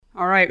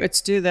All right,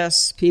 let's do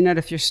this. Peanut,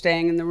 if you're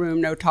staying in the room,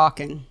 no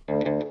talking.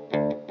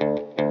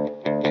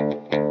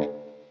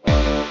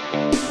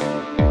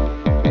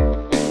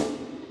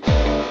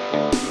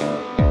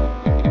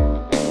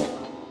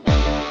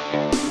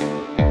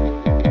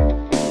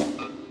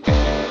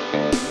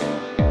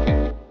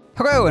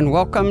 Hello, and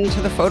welcome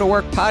to the Photo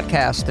Work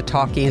Podcast, the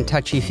talky and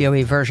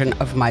touchy-feely version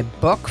of my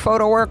book,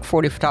 Photo Work,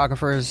 40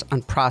 Photographers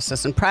on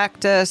Process and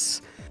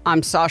Practice.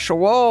 I'm Sasha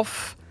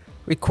Wolf,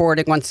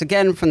 recording once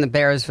again from the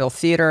Bearsville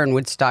Theater in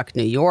Woodstock,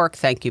 New York.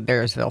 Thank you,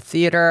 Bearsville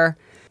Theater.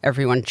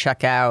 Everyone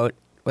check out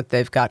what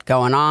they've got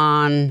going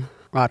on.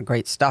 A lot of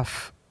great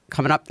stuff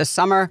coming up this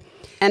summer.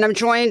 And I'm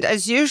joined,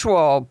 as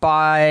usual,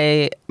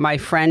 by my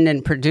friend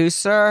and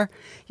producer.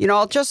 You know,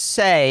 I'll just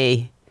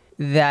say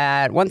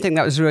that one thing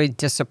that was really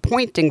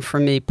disappointing for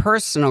me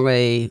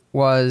personally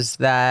was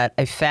that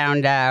I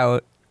found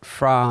out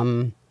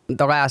from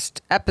the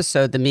last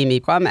episode, the Mimi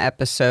Plum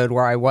episode,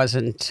 where I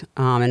wasn't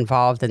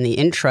involved in the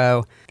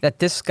intro, that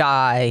this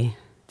guy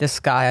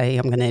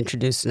I'm going to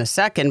introduce in a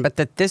second, but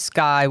that this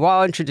guy, well,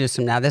 I'll introduce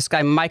him now. This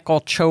guy,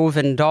 Michael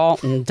Chovan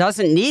Dalton,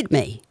 doesn't need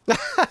me.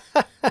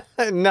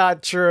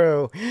 Not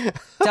true.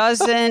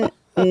 Doesn't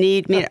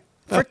need me.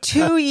 For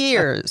 2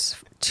 years.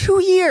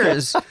 2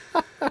 years.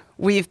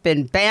 We've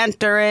been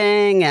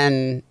bantering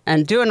and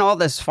doing all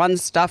this fun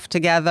stuff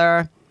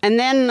together. And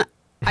then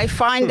I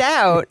find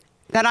out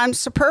that I'm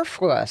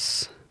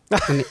superfluous.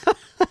 I mean,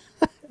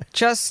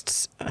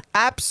 just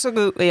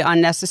absolutely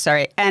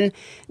unnecessary. And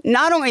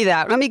not only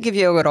that, let me give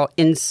you a little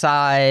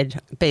inside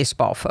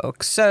baseball,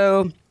 folks.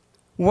 So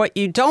what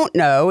you don't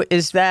know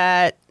is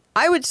that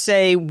I would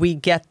say we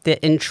get the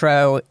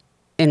intro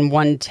in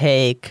one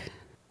take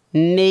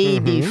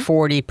maybe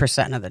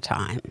 40% of the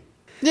time.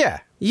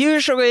 Yeah.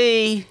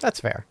 Usually, that's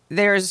fair.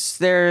 There's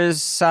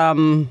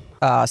some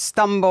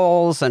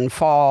stumbles and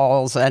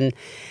falls, and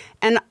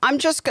I'm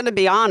just going to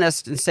be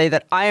honest and say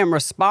that I am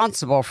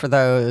responsible for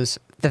those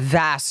the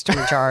vast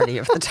majority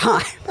of the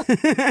time.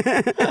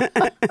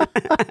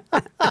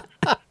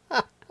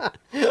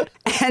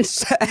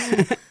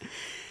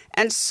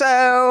 and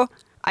so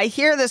I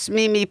hear this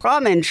Mimi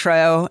Plum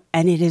intro,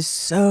 and it is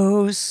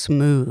so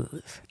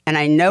smooth, and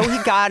I know he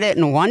got it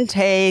in one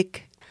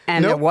take.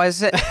 And nope. It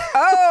wasn't.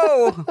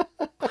 Oh,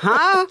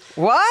 huh?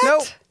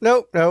 What?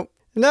 Nope.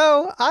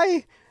 No,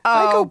 I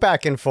go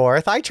back and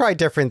forth. I try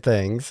different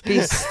things.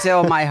 Be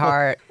still my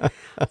heart.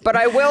 But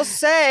I will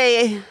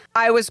say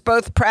I was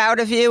both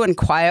proud of you and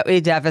quietly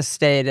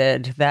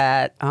devastated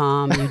that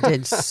you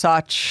did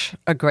such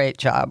a great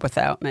job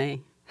without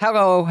me.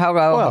 Hello.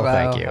 Well,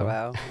 thank you.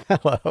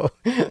 Hello.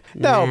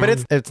 No, but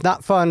it's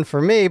not fun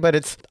for me,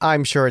 but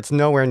I'm sure it's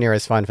nowhere near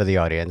as fun for the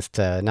audience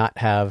to not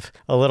have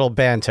a little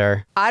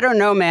banter. I don't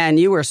know, man.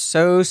 You were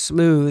so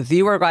smooth.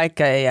 You were like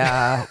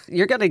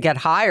you're going to get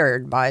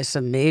hired by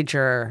some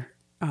major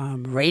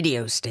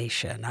radio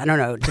station. I don't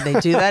know. Do they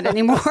do that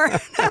anymore?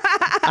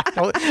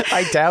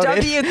 I doubt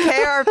it.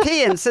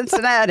 WKRP in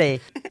Cincinnati.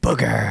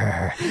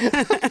 Booger.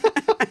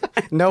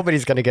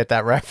 Nobody's going to get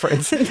that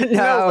reference.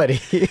 No.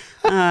 Nobody.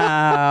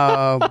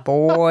 Oh,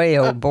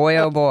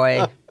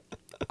 boy.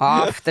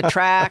 Off the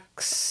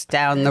tracks,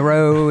 down the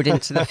road,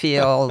 into the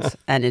field,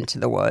 and into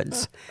the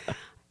woods.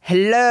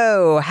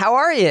 Hello, how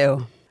are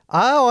you?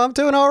 Oh, I'm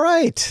doing all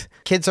right.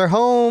 Kids are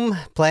home,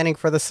 planning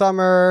for the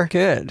summer.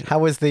 Good. How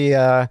were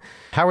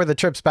the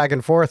trips back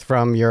and forth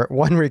from your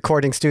one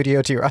recording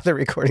studio to your other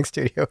recording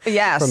studio?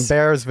 Yes. From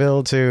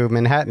Bearsville to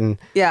Manhattan.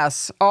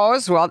 Yes, all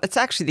is well. It's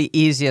actually the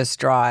easiest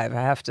drive,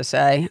 I have to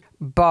say.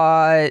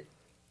 But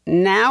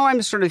now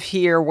I'm sort of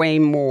here way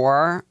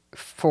more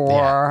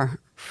for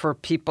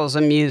people's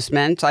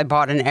amusement. I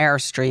bought an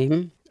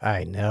Airstream.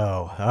 I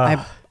know.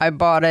 Oh. I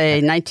bought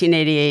a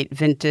 1988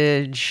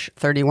 vintage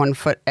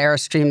 31-foot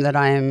Airstream that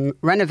I'm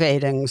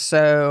renovating.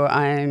 So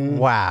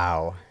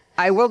Wow.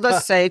 I will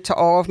just say to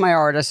all of my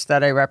artists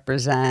that I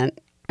represent,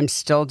 I'm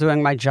still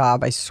doing my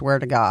job, I swear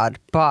to God.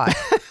 But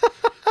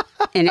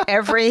in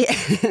every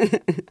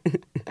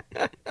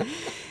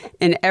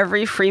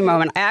free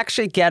moment, I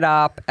actually get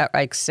up at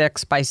like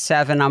 6 by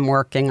 7, I'm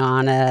working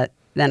on it.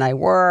 Then I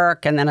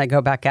work, and then I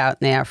go back out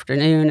in the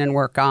afternoon and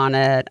work on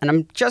it. And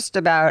I'm just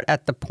about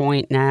at the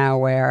point now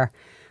where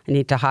I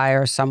need to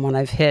hire someone.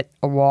 I've hit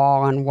a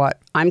wall on what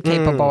I'm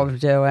capable of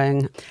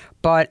doing.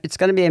 But it's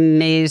going to be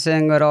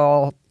amazing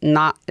little,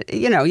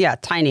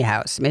 tiny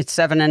house. I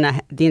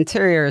mean, the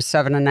interior is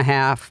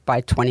 7.5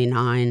 by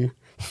 29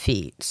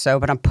 feet. So,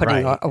 but I'm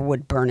putting a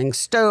wood burning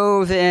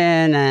stove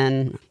in,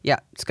 and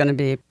it's going to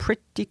be a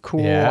pretty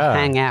cool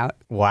hangout.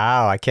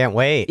 Wow, I can't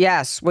wait.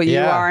 Yes, well, you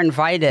are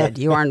invited.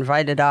 You are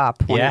invited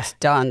up when it's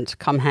done to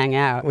come hang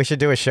out. We should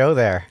do a show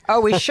there. Oh,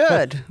 we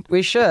should.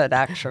 We should,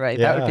 actually.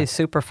 That would be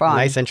super fun.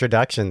 Nice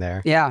introduction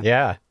there.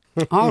 Yeah.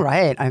 All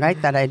right, I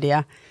like that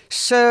idea.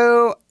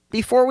 So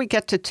before we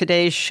get to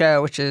today's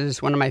show, which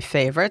is one of my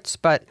favorites,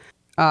 but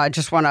I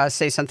just want to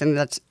say something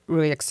that's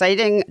really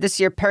exciting. This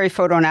year, Perry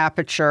Photo and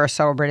Aperture are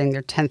celebrating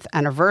their 10th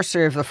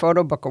anniversary of the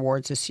Photo Book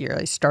Awards this year.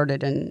 They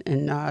started in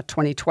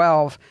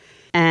 2012.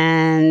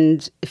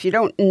 And if you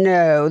don't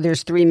know,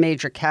 there's 3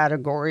 major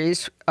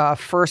categories.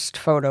 First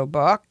photo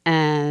book,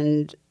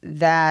 and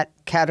that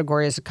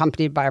category is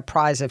accompanied by a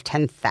prize of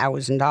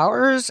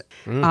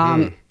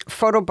 $10,000.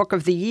 Photo book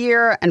of the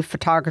year and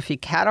photography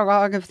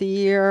catalog of the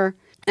year.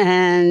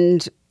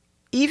 And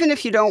even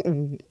if you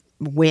don't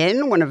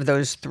win one of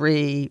those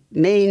 3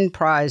 main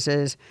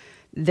prizes,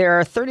 there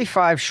are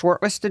 35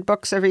 shortlisted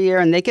books every year,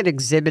 and they get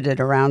exhibited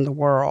around the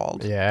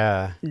world.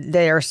 Yeah.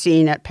 They are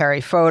seen at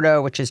Perry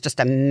Photo, which is just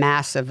a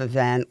massive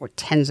event where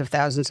tens of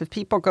thousands of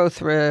people go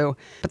through.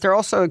 But they're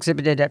also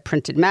exhibited at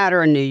Printed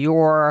Matter in New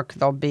York.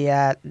 They'll be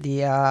at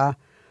the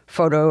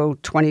Photo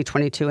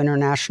 2022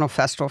 International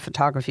Festival of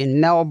Photography in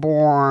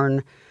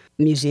Melbourne,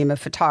 Museum of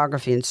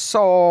Photography in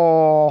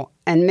Seoul,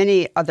 and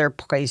many other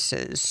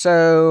places.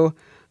 So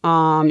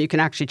you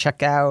can actually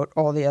check out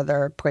all the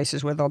other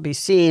places where they'll be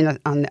seen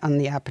on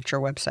the Aperture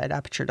website,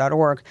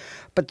 aperture.org.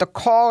 But the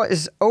call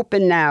is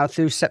open now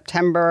through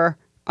September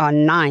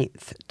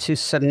 9th to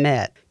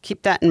submit.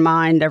 Keep that in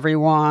mind,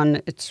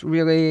 everyone. It's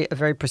really a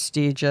very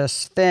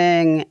prestigious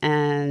thing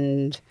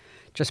and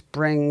just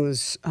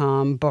brings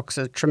books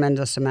a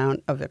tremendous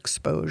amount of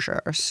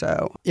exposure.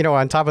 So,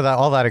 on top of that,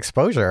 all that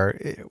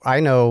exposure, I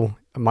know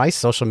my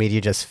social media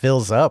just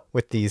fills up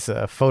with these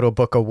photo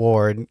book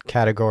award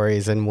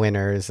categories and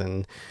winners,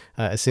 and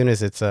as soon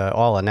as it's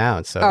all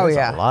announced, so there's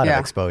a lot of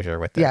exposure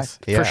with this.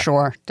 Yeah, for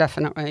sure,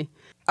 definitely.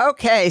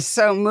 Okay,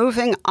 so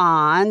moving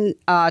on,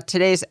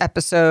 today's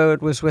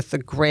episode was with the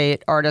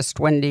great artist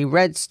Wendy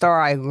Red Star.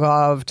 I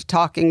loved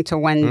talking to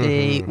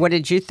Wendy. What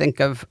did you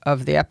think of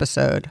the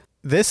episode?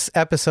 This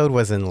episode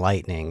was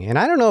enlightening, and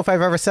I don't know if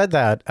I've ever said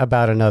that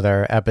about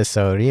another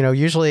episode.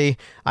 Usually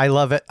I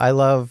love it. I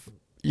love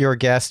your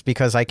guest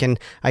because I can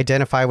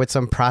identify with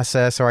some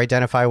process or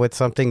identify with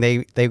something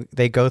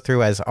they go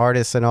through as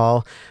artists and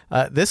all.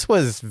 This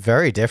was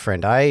very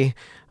different. I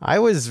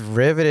was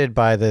riveted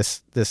by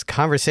this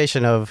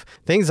conversation of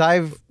things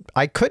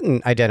I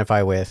couldn't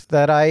identify with,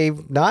 that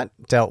I've not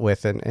dealt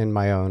with in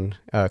my own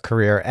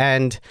career.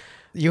 And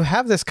you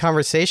have this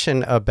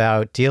conversation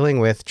about dealing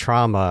with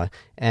trauma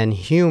and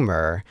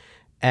humor,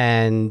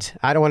 and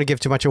I don't want to give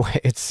too much away.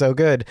 It's so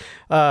good.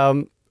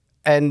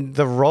 And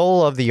the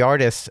role of the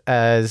artist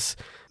as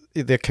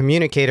the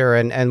communicator,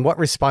 and what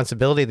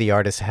responsibility the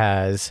artist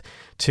has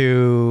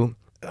to,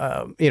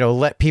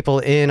 let people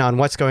in on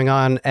what's going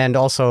on, and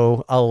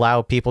also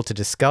allow people to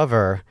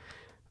discover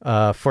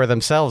for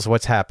themselves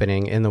what's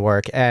happening in the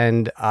work.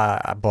 And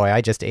boy,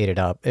 I just ate it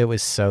up. It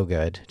was so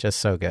good.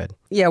 Just so good.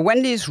 Yeah,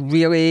 Wendy's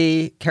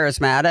really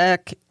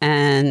charismatic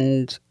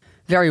and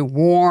very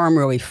warm,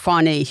 really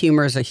funny.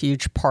 Humor is a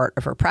huge part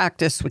of her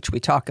practice, which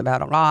we talk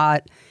about a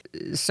lot.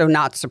 So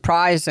not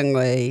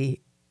surprisingly,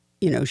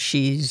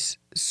 she's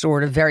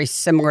sort of very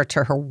similar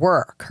to her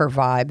work. Her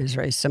vibe is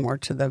very similar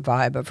to the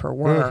vibe of her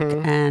work.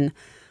 And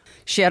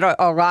she had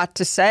a lot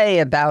to say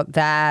about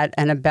that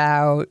and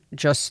about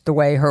just the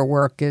way her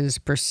work is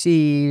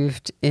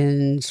perceived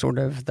in sort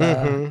of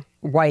the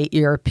white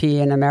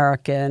European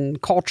American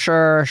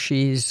culture.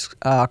 She's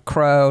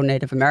Crow,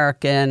 Native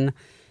American,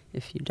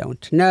 if you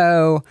don't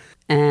know.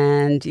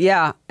 And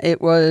yeah,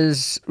 it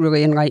was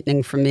really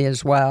enlightening for me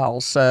as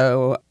well.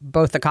 So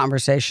both the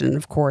conversation,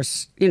 of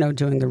course,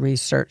 doing the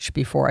research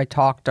before I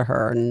talked to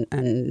her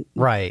and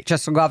right,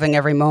 just loving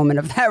every moment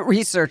of that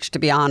research, to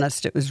be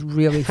honest. It was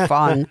really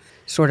fun,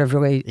 sort of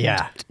really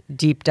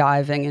deep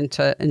diving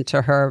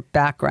into her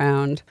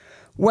background.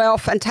 Well,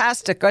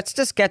 fantastic. Let's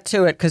just get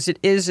to it because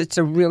it's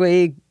a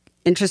really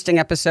interesting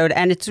episode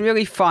and it's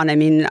really fun. I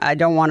mean, I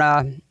don't want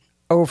to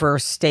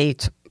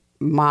overstate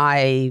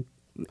my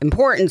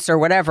importance or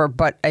whatever,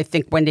 but I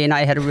think Wendy and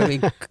I had a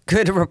really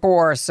good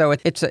rapport. So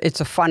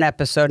it's a fun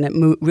episode and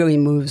it really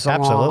moves along.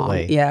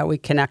 Absolutely. Yeah, we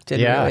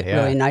connected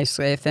really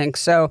nicely, I think.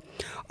 So,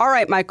 all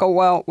right, Michael,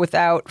 well,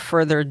 without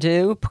further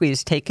ado,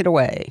 please take it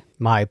away.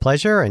 My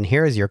pleasure. And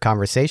here is your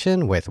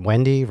conversation with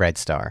Wendy Red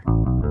Star.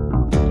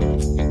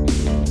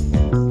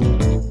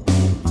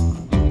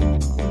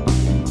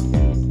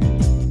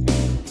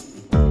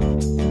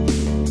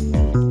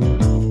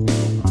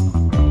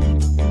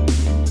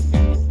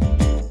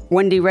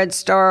 Wendy Red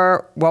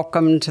Star,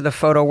 welcome to the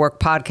Photo Work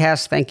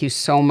Podcast. Thank you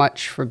so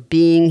much for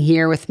being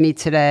here with me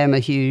today. I'm a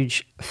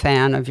huge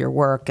fan of your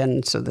work,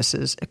 and so this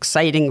is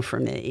exciting for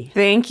me.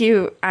 Thank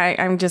you.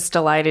 I'm just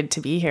delighted to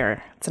be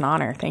here. It's an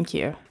honor. Thank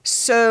you.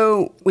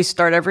 So we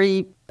start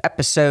every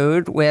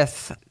episode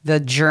with the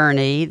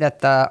journey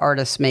that the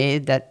artist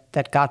made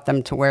that got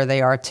them to where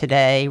they are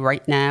today,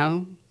 right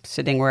now,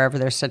 sitting wherever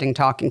they're sitting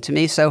talking to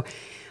me. So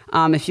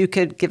if you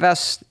could give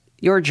us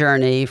your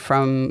journey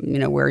from,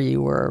 where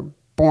you were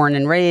born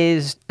and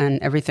raised and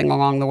everything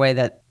along the way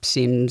that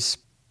seems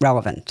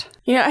relevant.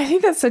 I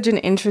think that's such an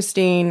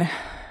interesting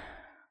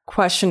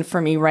question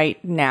for me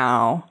right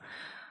now.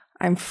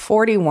 I'm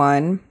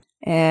 41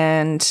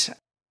 and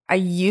I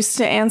used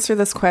to answer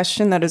this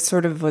question that it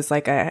sort of was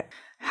like a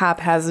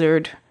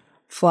haphazard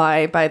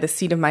fly by the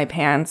seat of my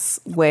pants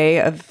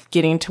way of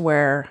getting to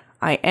where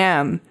I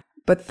am.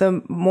 But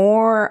the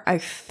more I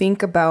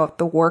think about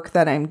the work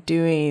that I'm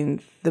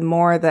doing, the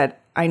more that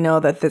I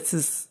know that this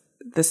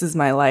is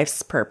my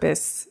life's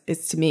purpose,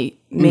 is to me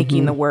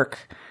making the work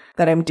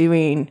that I'm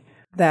doing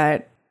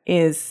that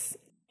is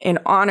in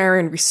honor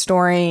and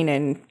restoring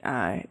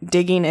and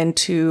digging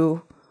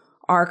into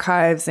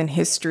archives and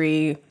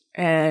history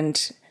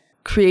and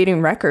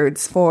creating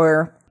records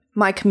for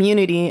my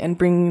community and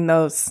bringing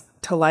those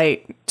to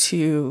light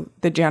to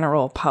the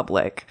general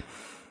public.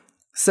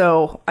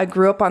 So I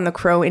grew up on the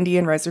Crow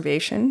Indian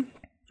Reservation.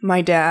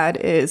 My dad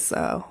is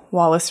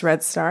Wallace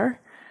Red Star.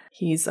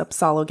 He's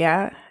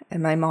Upsalogat.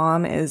 And my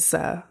mom is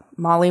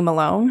Molly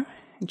Malone.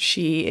 And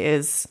she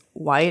is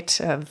white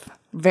of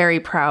very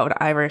proud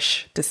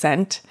Irish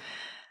descent.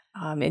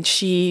 And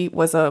she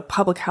was a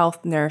public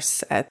health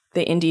nurse at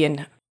the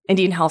Indian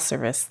Health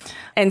Service.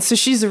 And so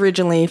she's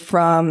originally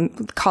from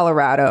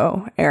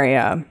Colorado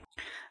area.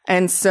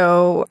 And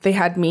so they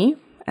had me,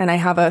 and I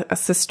have a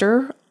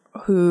sister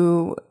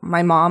who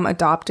my mom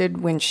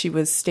adopted when she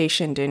was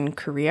stationed in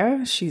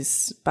Korea.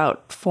 She's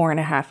about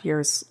 4.5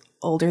 years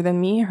older than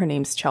me. Her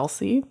name's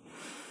Chelsea.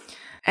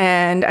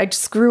 And I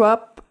just grew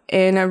up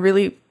in a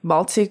really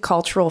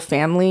multicultural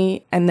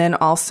family, and then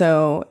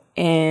also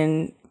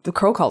in the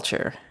Crow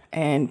culture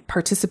and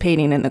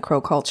participating in the Crow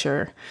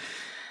culture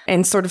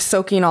and sort of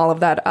soaking all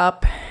of that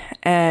up.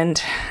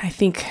 And I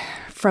think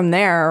from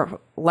there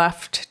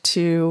left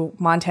to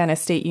Montana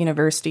State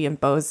University in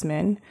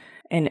Bozeman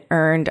and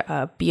earned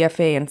a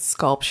BFA in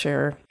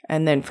sculpture.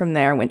 And then from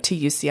there went to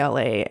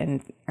UCLA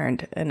and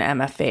earned an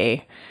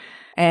MFA.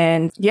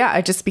 And yeah,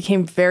 I just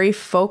became very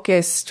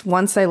focused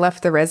once I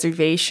left the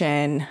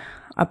reservation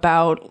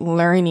about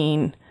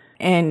learning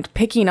and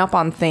picking up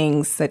on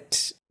things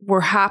that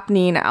were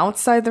happening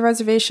outside the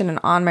reservation and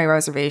on my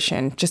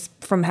reservation, just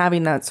from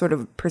having that sort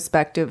of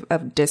perspective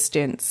of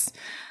distance.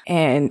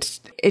 And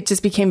it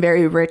just became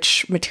very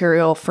rich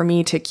material for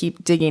me to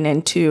keep digging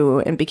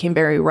into and became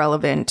very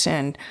relevant.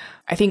 And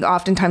I think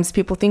oftentimes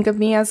people think of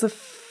me as a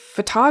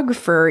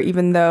photographer,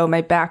 even though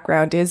my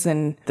background is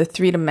in the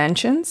 3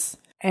 dimensions.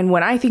 And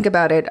when I think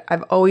about it,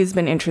 I've always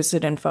been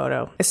interested in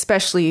photo,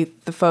 especially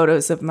the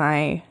photos of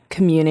my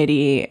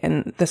community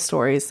and the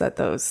stories that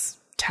those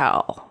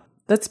tell.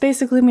 That's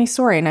basically my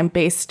story, and I'm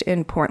based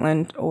in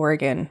Portland,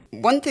 Oregon.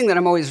 One thing that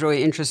I'm always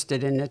really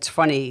interested in, it's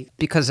funny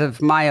because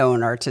of my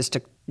own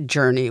artistic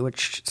journey,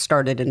 which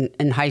started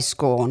in high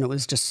school, and it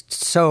was just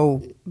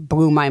so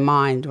blew my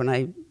mind when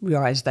I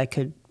realized I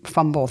could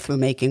fumble through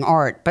making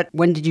art. But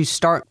when did you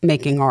start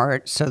making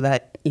art so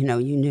that, you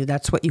knew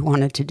that's what you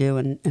wanted to do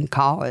in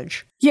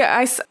college?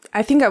 Yeah,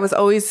 I think I was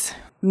always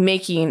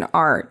making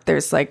art.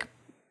 There's like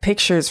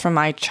pictures from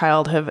my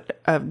childhood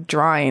of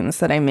drawings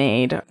that I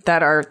made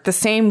that are the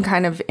same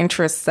kind of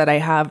interests that I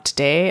have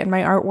today in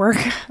my artwork,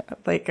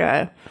 like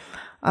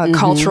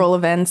cultural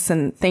events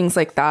and things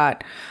like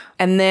that.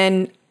 And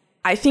then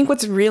I think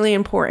what's really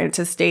important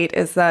to state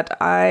is that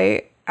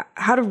I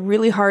had a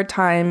really hard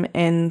time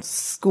in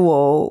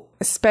school,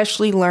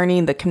 especially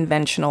learning the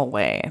conventional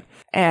way.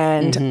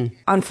 And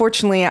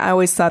unfortunately, I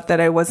always thought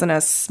that I wasn't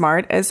as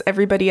smart as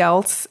everybody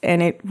else.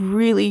 And it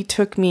really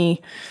took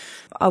me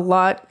a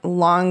lot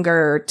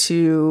longer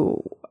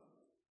to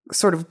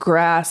sort of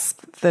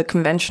grasp the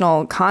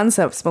conventional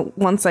concepts. But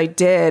once I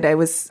did, I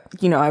was,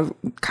 I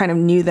kind of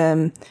knew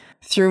them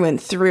through and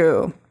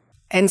through.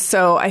 And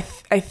so I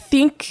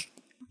think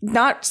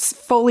not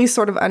fully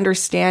sort of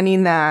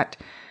understanding that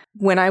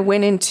when I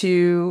went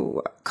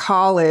into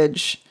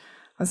college,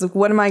 I was like,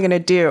 what am I going to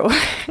do?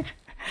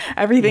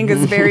 Everything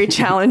is very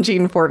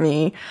challenging for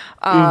me.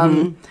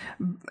 But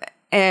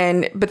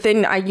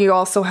then you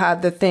also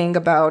had the thing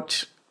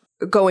about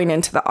going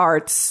into the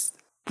arts,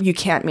 you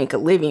can't make a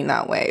living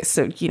that way.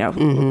 So,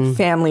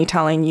 family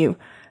telling you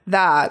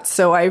that.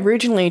 So I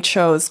originally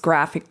chose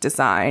graphic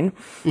design.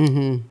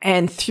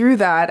 And through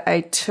that,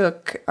 I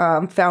took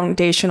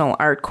foundational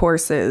art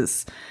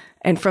courses.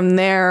 And from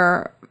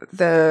there,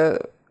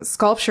 the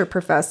sculpture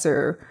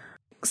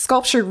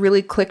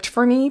really clicked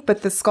for me.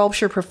 But the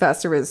sculpture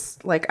professor is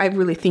like, I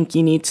really think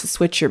you need to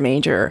switch your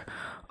major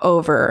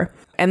over.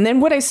 And then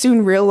what I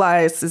soon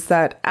realized is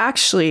that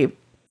actually,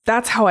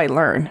 that's how I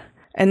learn.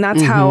 And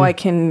that's how I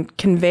can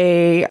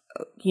convey,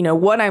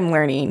 what I'm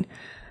learning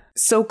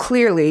so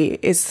clearly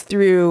is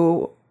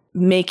through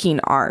making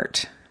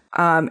art.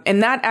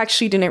 And that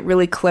actually didn't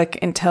really click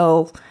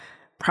until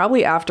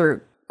probably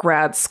after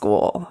grad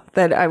school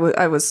that I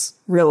was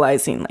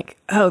realizing like,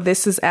 oh,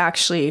 this is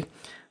actually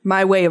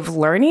my way of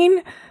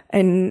learning.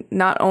 And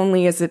not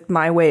only is it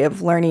my way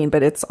of learning,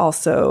 but it's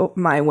also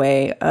my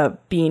way of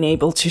being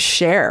able to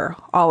share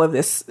all of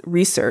this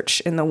research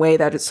in the way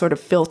that it sort of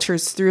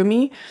filters through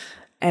me.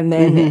 And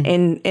then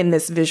in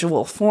this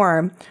visual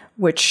form,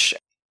 which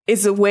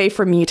is a way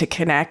for me to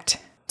connect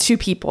to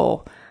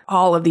people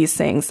all of these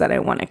things that I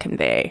want to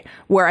convey,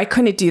 where I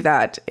couldn't do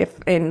that if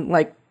in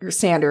like your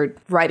standard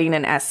writing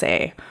an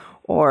essay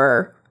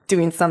or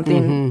doing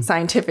something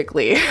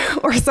scientifically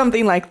or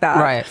something like that.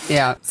 Right.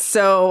 Yeah.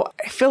 So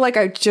I feel like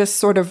I just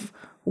sort of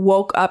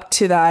woke up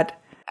to that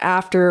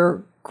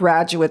after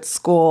graduate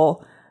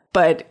school,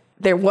 but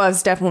there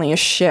was definitely a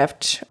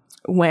shift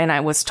when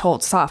I was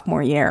told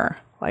sophomore year,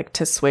 like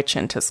to switch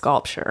into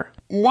sculpture.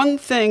 One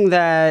thing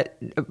that,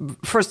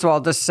 first of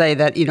all, just say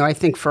that, I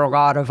think for a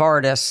lot of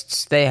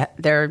artists,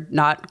 they're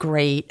not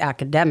great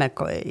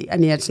academically. I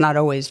mean, it's not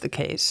always the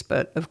case,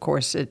 but of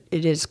course it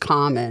is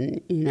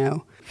common,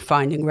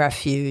 finding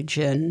refuge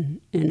in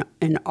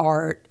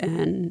art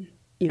and,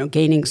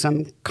 gaining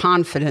some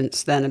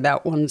confidence then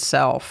about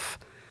oneself,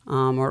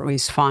 or at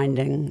least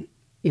finding,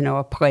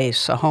 a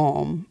place, a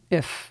home,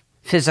 if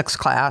physics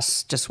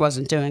class just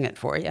wasn't doing it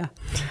for you.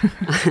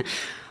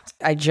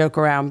 I joke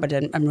around, but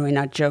I'm really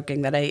not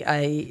joking, that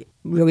I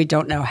really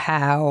don't know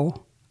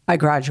how I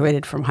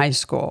graduated from high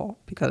school,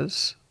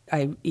 because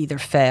I either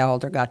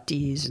failed or got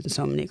D's in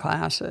so many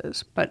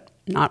classes, but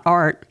not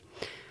art.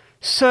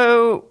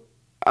 So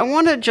I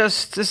want to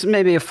this is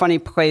maybe a funny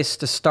place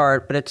to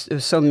start, but it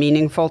was so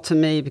meaningful to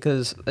me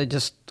because I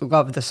just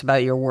love this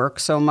about your work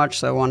so much.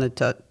 So I wanted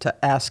to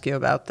ask you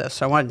about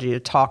this. I wanted you to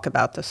talk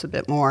about this a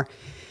bit more.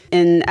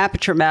 In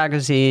Aperture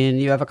Magazine,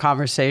 you have a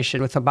conversation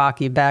with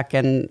Abaki Beck,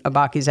 and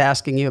Abaki's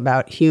asking you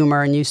about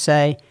humor, and you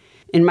say,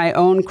 in my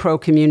own Crow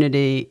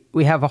community,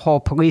 we have a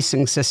whole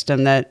policing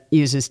system that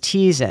uses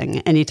teasing.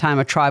 Anytime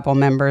a tribal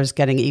member is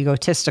getting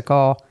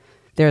egotistical,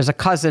 there's a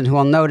cousin who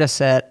will notice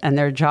it, and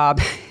their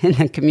job in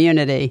the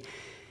community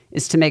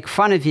is to make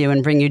fun of you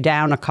and bring you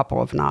down a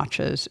couple of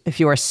notches. If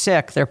you are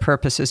sick, their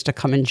purpose is to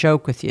come and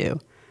joke with you.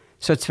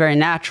 So it's very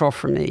natural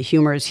for me.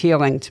 Humor is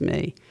healing to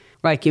me.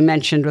 Like you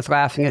mentioned with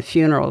laughing at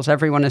funerals,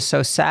 everyone is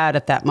so sad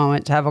at that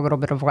moment. To have a little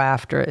bit of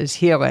laughter is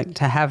healing.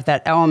 To have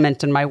that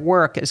element in my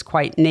work is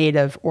quite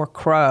native or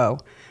Crow,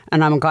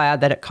 and I'm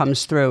glad that it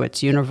comes through.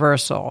 It's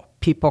universal.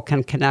 People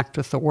can connect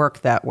with the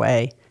work that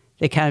way.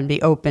 They can be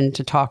open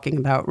to talking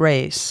about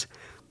race.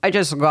 I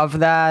just love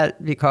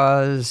that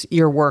because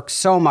your work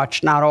so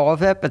much, not all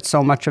of it, but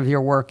so much of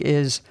your work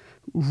is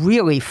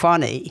really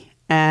funny.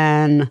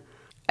 And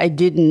I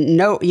didn't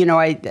know,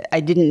 I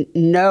didn't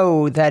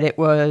know that it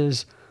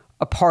was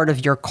a part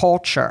of your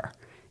culture.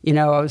 I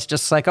was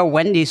just like, oh,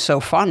 Wendy's so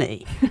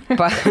funny.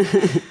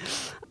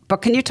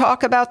 But can you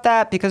talk about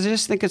that? Because I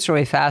just think it's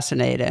really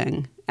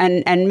fascinating.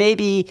 And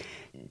maybe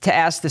to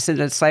ask this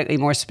in a slightly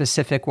more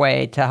specific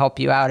way to help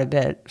you out a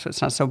bit, so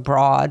it's not so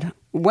broad.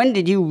 When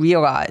did you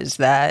realize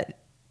that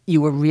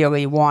you were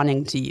really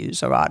wanting to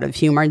use a lot of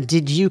humor?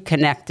 Did you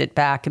connect it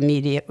back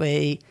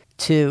immediately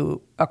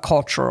to a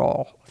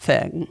cultural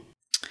thing?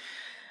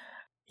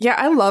 Yeah,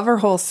 I love our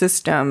whole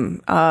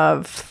system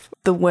of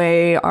the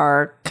way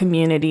our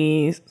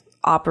community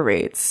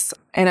operates.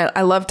 And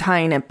I love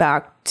tying it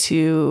back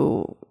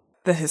to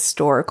the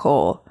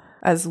historical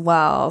as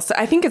well. So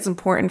I think it's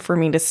important for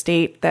me to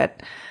state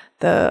that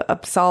the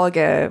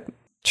Apsáalooke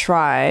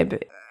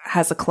tribe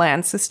has a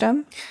clan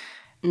system.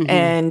 Mm-hmm.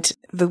 And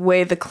the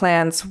way the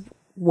clans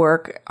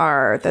work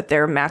are that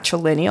they're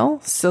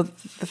matrilineal. So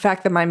the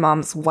fact that my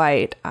mom's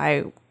white,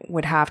 I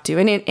would have to,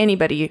 and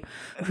anybody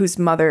whose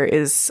mother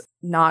is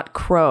not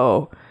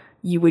Crow,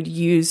 you would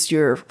use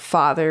your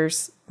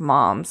father's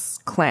mom's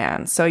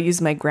clan. So I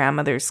use my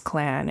grandmother's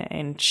clan,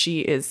 and she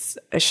is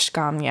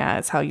Ishkamya,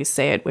 is how you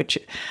say it, which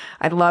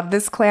I love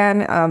this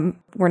clan.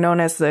 We're known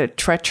as the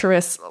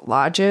Treacherous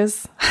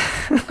Lodges.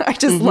 I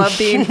just love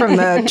being from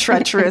the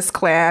Treacherous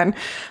clan.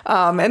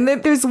 And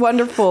there's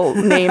wonderful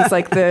names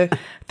like the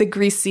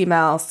Greasy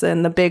Mouse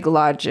and the Big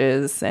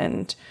Lodges.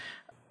 And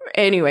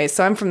anyway,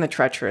 so I'm from the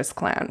Treacherous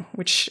clan,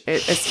 which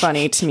is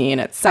funny to me in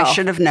itself. I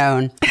should have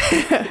known.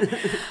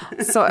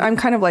 So I'm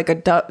kind of like a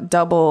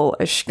double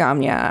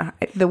Ishkamya.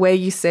 The way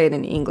you say it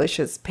in English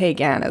is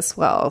pagan as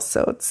well.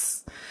 So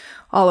it's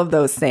all of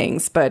those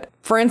things. But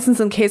for instance,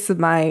 in case of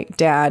my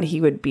dad, he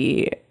would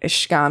be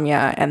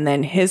Ishkamya, and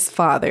then his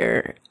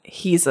father,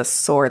 he's a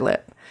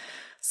Sorlit.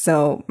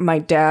 So my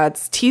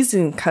dad's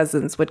teasing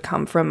cousins would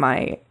come from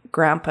my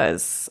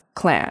grandpa's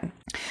clan.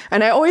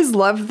 And I always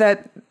love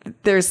that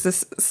there's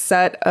this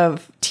set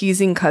of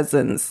teasing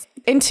cousins.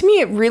 And to me,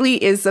 it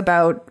really is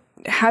about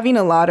having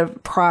a lot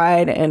of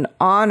pride and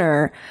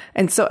honor.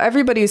 And so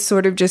everybody's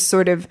sort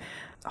of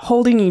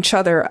holding each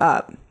other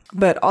up.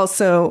 But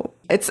also,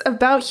 it's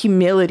about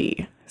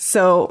humility.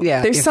 So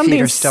yeah, there's your something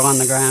feet are still on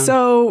the ground.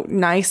 So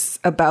nice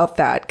about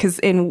that. Because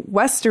in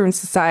Western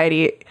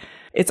society,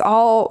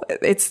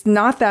 it's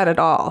not that at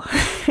all.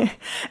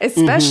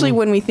 Especially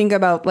when we think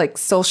about like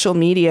social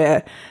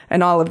media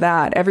and all of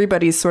that.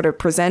 Everybody's sort of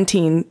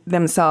presenting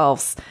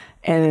themselves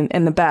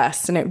and the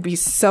best. And it would be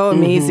so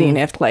amazing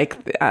if like,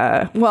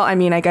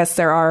 I guess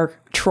there are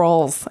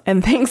trolls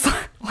and things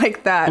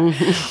like that.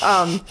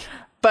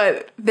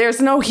 But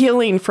there's no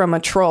healing from a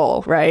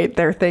troll, right?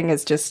 Their thing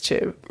is just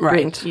to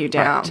bring you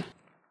down. Right.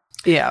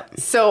 Yeah.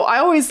 So I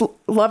always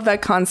love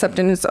that concept,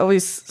 and it's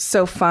always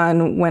so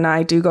fun when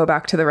I do go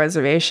back to the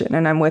reservation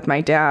and I'm with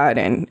my dad,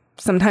 and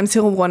sometimes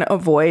he'll want to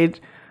avoid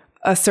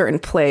a certain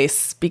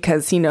place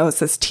because he knows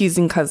his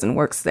teasing cousin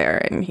works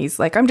there. And he's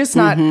like, I'm just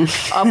not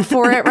up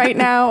for it right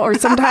now. Or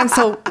sometimes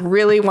he'll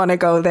really want to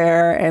go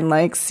there and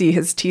like see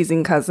his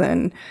teasing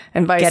cousin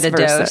and vice Get a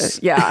versa.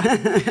 dose.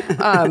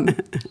 Yeah.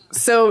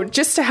 So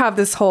just to have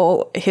this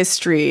whole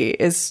history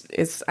is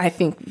I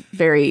think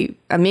very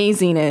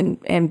amazing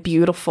and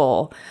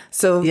beautiful.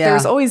 So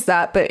there's always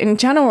that. But in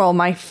general,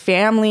 my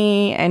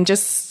family and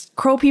just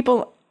Crow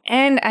people,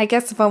 and I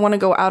guess if I want to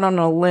go out on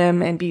a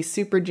limb and be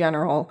super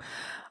general,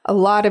 a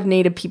lot of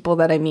Native people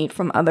that I meet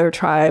from other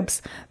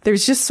tribes,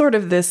 there's just sort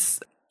of this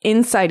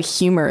inside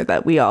humor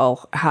that we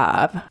all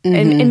have.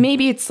 And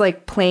maybe it's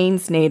like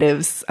Plains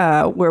Natives,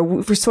 where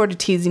we're sort of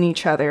teasing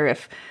each other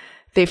if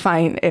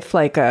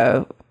like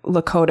a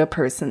Lakota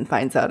person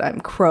finds out I'm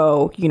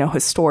Crow,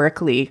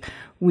 historically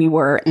we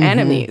were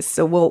enemies.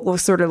 So we'll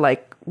sort of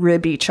like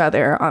rib each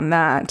other on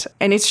that.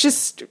 And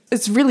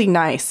it's really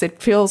nice. It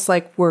feels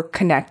like we're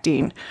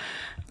connecting.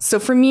 So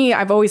for me,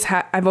 I've always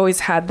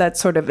had that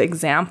sort of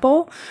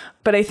example.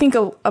 But I think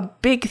a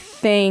big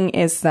thing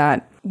is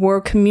that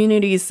we're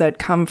communities that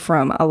come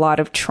from a lot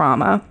of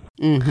trauma.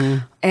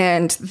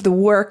 And the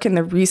work and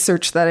the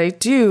research that I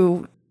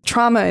do,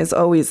 trauma is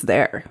always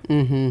there.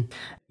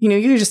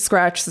 You just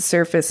scratch the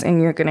surface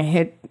and you're going to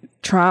hit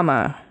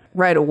trauma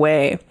right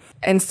away.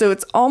 And so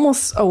it's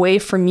almost a way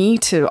for me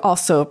to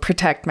also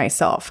protect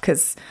myself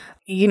because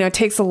it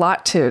takes a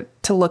lot to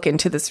look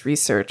into this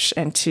research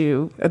and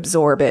to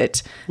absorb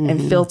it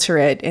and filter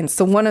it. And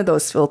so one of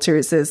those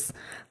filters is,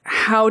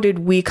 how did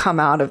we come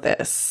out of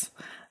this?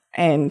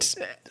 And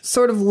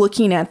sort of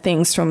looking at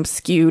things from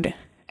skewed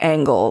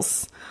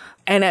angles.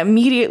 And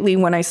immediately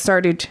when I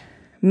started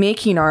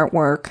making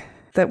artwork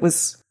that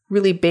was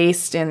really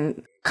based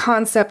in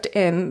concept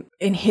and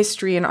in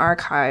history and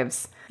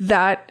archives,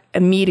 that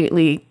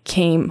immediately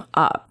came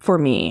up for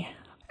me.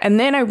 And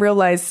then I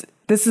realized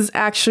this is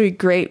actually a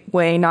great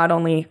way not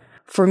only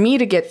for me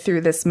to get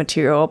through this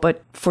material,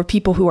 but for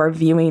people who are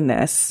viewing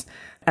this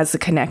as a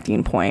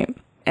connecting point.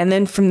 And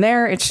then from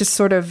there, it's just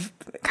sort of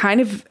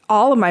kind of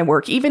all of my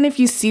work. Even if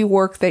you see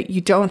work that you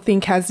don't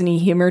think has any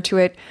humor to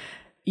it,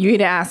 you need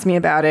to ask me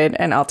about it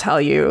and I'll tell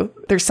you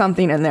there's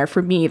something in there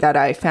for me that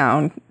I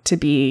found to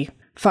be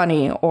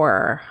funny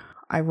or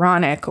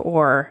ironic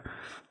or...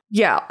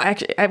 Yeah,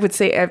 actually, I would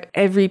say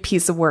every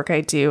piece of work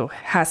I do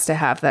has to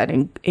have that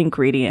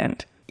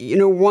ingredient.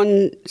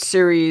 One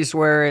series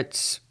where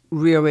it's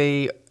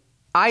really,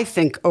 I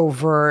think,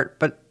 overt,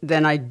 but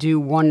then I do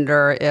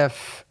wonder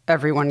if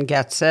everyone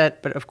gets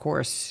it. But of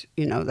course,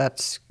 you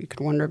could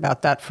wonder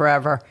about that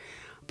forever.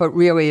 But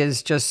really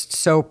is just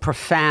so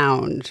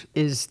profound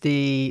is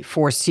the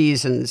Four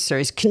Seasons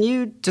series. Can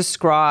you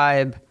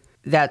describe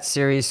that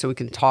series so we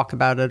can talk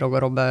about it a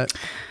little bit?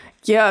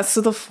 Yeah, so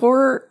the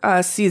Four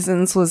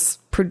Seasons was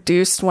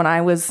produced when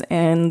I was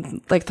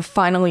in like the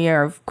final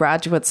year of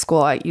graduate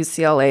school at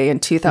UCLA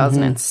in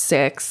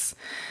 2006.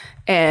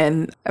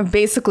 And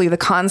basically the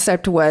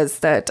concept was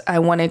that I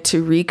wanted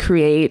to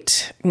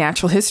recreate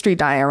natural history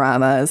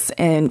dioramas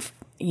in,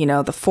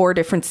 the 4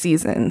 different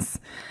seasons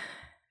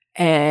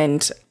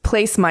and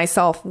place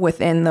myself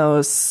within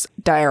those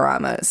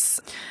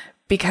dioramas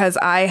because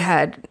I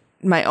had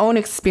my own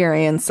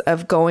experience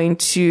of going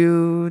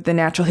to the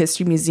Natural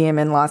History Museum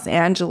in Los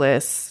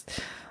Angeles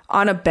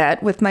on a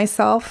bet with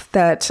myself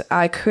that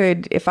I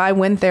could, if I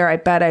went there, I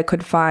bet I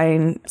could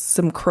find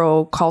some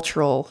Crow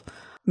cultural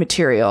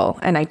material.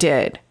 And I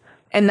did.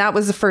 And that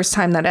was the first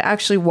time that I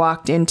actually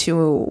walked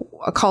into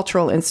a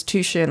cultural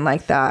institution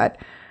like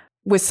that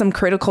with some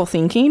critical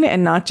thinking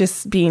and not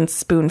just being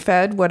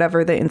spoon-fed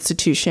whatever the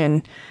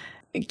institution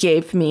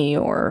gave me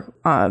or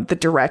the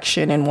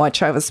direction in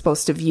which I was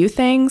supposed to view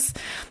things.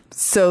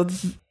 So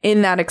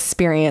in that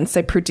experience,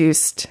 I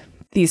produced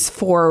these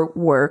 4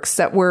 works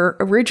that were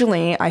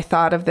originally, I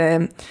thought of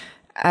them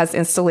as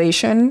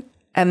installation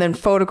and then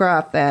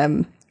photographed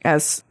them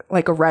as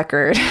like a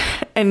record.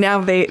 And now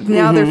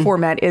their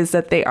format is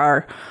that they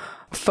are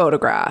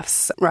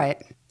photographs.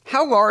 Right.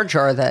 How large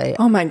are they?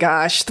 Oh my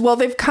gosh. Well,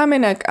 they've come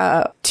in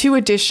 2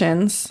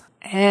 editions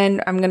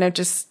and I'm going to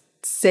just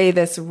say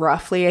this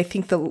roughly. I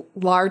think the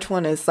large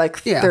one is like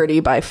 30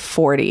 by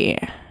 40.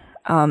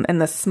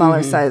 And the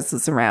smaller size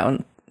is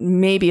around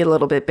maybe a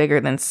little bit bigger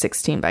than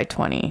 16 by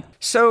 20.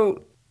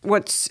 So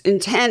what's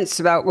intense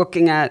about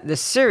looking at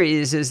this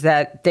series is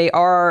that they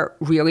are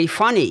really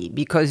funny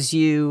because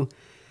you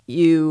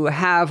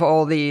have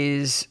all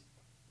these,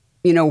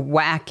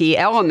 wacky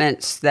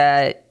elements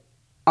that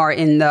are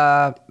in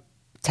the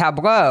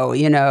tableau,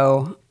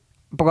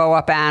 blow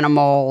up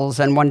animals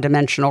and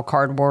one-dimensional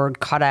cardboard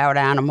cutout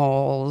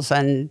animals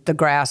and the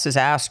grass is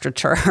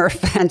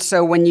astroturf. And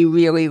so when you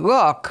really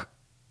look,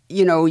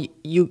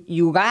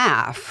 you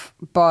laugh.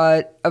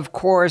 But of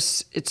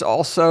course, it's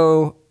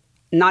also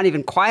not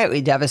even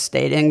quietly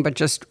devastating, but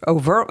just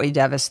overtly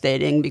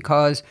devastating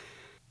because,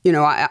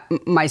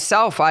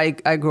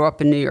 I grew up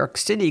in New York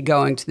City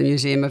going to the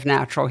Museum of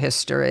Natural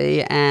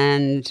History.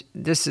 And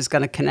this is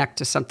going to connect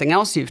to something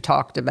else you've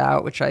talked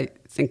about, which I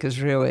think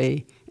is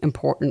really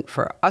important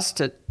for us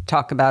to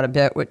talk about a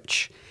bit,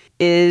 which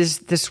is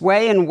this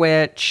way in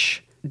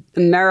which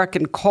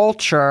American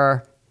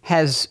culture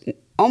has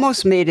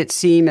almost made it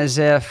seem as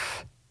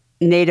if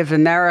Native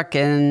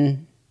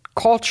American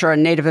culture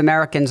and Native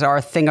Americans are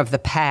a thing of the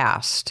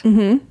past.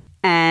 Mm-hmm.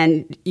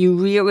 And you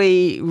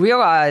really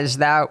realize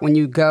that when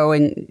you go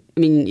and, I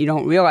mean, you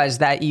don't realize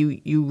that,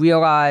 you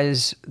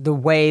realize the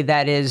way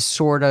that is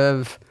sort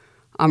of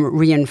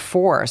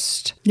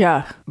reinforced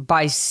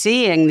by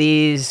seeing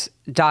these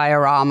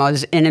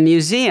dioramas in a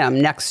museum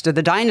next to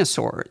the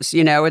dinosaurs.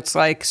 You know, it's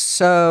like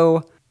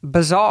so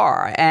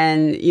bizarre.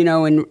 And, you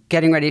know, in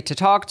getting ready to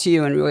talk to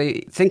you and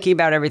really thinking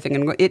about everything,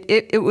 and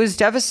it was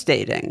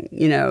devastating.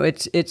 You know,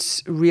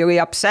 it's really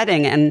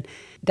upsetting. And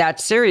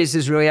that series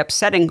is really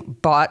upsetting,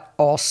 but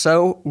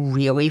also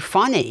really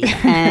funny.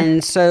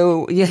 And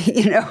so,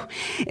 you know,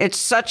 it's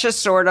such a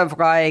sort of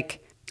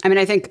like, I mean,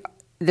 I think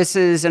this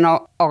is in a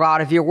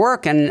lot of your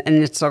work, and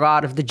it's a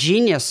lot of the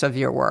genius of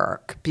your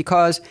work,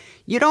 because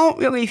you don't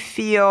really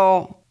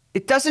feel,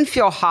 it doesn't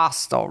feel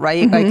hostile,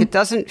 right? Mm-hmm. Like it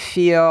doesn't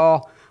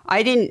feel,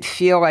 I didn't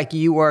feel like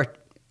you were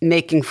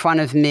making fun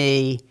of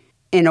me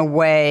in a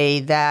way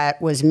that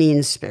was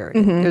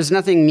mean-spirited. Mm-hmm. There's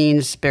nothing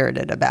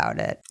mean-spirited about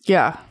it.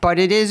 Yeah. But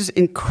it is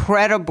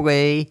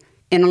incredibly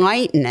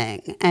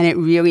enlightening, and it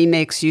really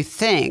makes you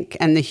think.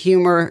 And the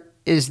humor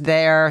is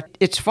there.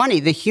 It's funny.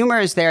 The humor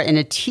is there in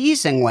a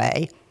teasing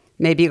way,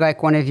 maybe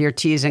like one of your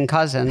teasing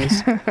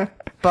cousins,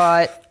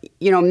 but,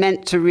 you know,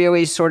 meant to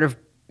really sort of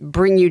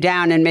bring you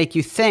down and make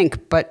you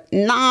think, but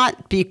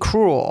not be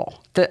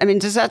cruel. I mean,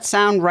 does that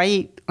sound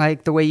right?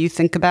 Like the way you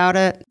think about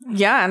it?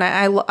 Yeah, and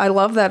I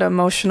love that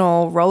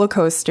emotional roller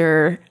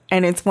coaster,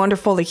 and it's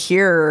wonderful to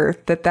hear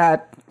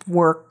that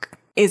work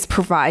is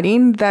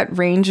providing that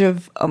range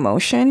of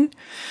emotion.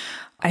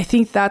 I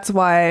think that's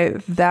why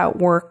that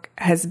work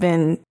has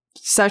been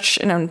such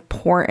an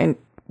important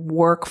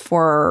work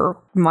for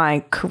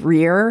my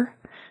career.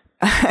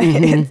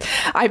 Mm-hmm.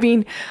 I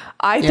mean,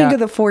 I think of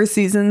the Four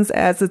Seasons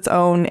as its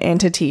own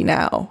entity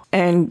now,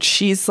 and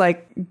she's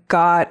like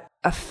got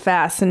a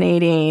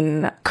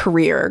fascinating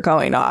career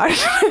going on.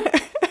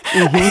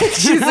 Mm-hmm.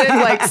 She's in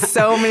like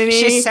so many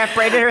she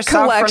separated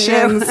herself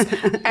collections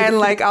from you. And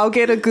like I'll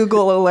get a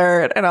Google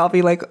alert and I'll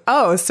be like,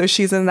 oh, so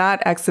she's in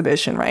that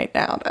exhibition right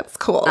now. That's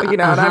cool. You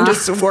know, and I'm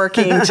just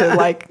working to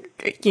like,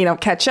 you know,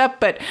 catch up.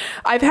 But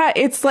I've had,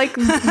 it's like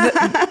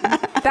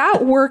that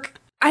work.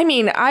 I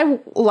mean, I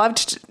love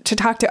to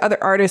talk to other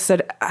artists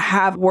that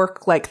have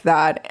work like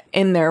that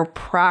in their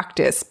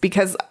practice,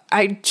 because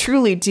I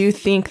truly do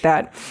think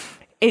that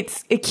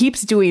it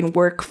keeps doing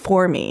work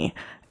for me.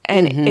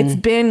 And mm-hmm. It's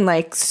been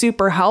like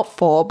super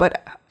helpful.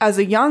 But as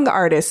a young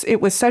artist,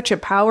 it was such a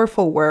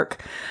powerful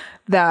work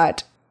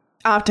that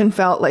often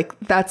felt like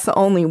that's the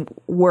only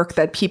work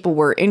that people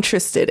were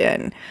interested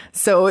in.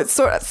 So it's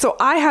so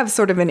I have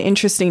sort of an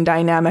interesting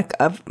dynamic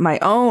of my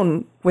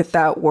own with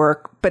that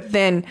work. But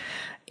then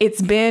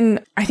it's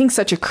been, I think,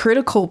 such a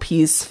critical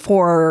piece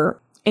for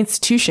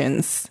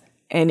institutions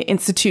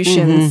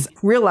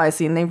mm-hmm.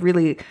 realizing they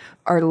really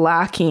are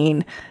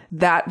lacking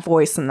that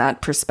voice and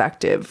that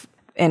perspective.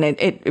 And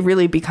it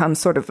really becomes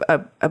sort of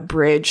a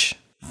bridge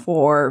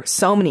for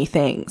so many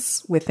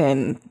things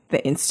within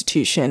the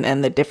institution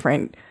and the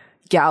different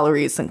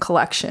galleries and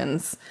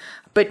collections.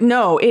 But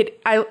no,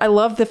 I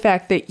love the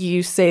fact that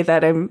you say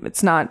that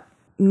it's not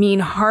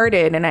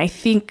mean-hearted. And I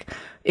think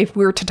if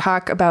we were to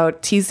talk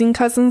about teasing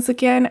cousins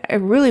again,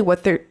 really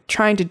what they're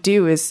trying to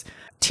do is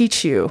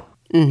teach you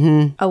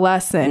mm-hmm. a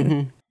lesson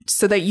mm-hmm.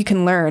 so that you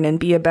can learn and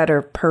be a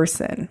better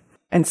person.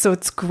 And so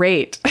it's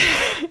great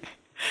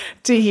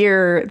to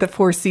hear the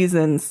Four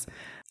Seasons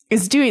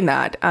is doing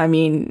that. I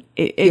mean,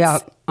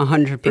 it's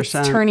 100%. It's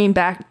turning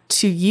back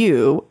to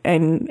you,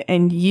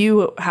 and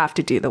you have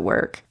to do the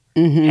work.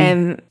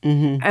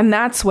 Mm-hmm. And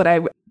that's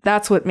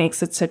what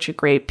makes it such a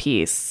great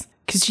piece,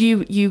 because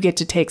you get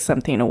to take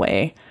something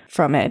away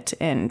from it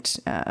and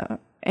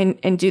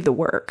do the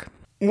work.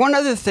 One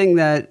other thing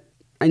that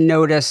I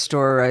noticed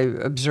or I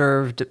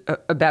observed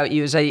about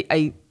you is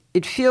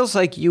it feels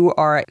like you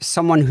are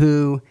someone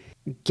who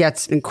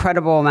gets an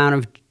incredible amount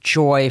of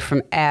joy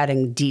from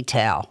adding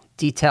detail.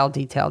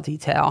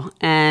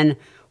 And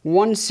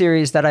one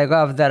series that I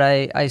love that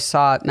I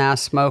saw at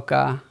Mass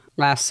MoCA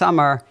last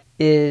summer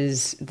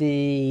is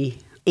the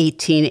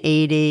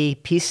 1880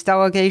 Peace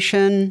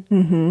Delegation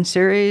mm-hmm.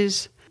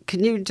 series.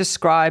 Can you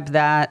describe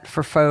that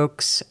for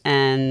folks?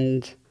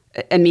 And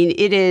I mean,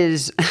 it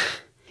is,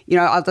 you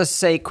know, I'll just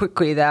say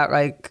quickly that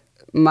like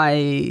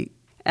my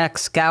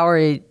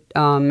ex-gallery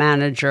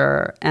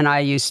manager and I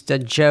used to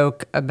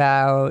joke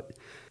about,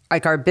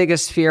 like, our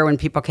biggest fear when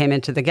people came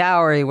into the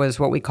gallery was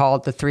what we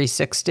called the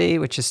 360,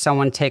 which is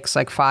someone takes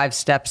like 5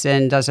 steps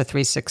in, does a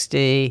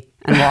 360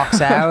 and walks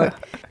out.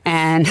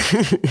 And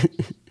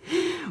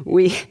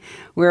we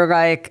were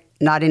like,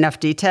 not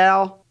enough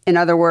detail. In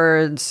other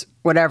words,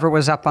 whatever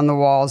was up on the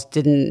walls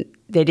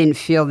they didn't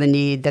feel the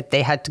need that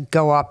they had to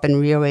go up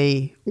and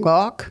really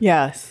look.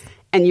 Yes.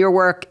 And your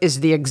work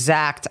is the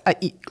exact,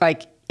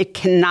 like, it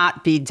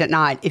cannot be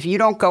denied. If you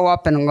don't go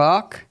up and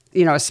look,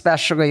 you know,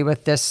 especially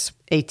with this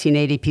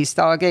 1880 Peace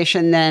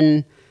Delegation,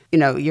 then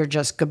you're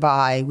just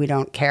goodbye. We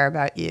don't care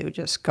about you.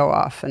 Just go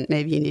off, and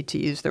maybe you need to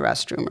use the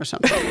restroom or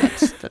something.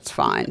 That's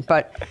fine.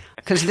 But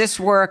because this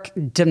work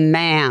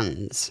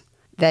demands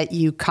that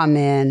you come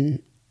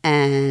in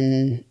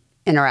and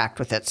interact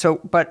with it. So,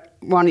 but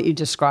why don't you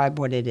describe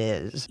what it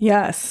is?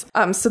 Yes.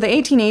 So the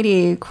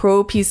 1880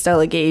 Crow Peace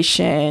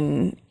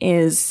Delegation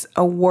is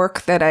a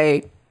work that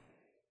I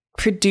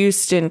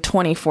produced in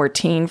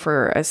 2014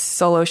 for a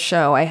solo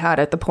show I had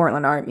at the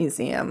Portland Art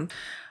Museum.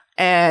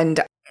 And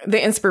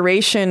the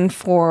inspiration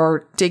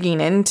for digging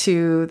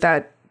into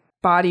that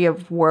body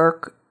of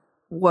work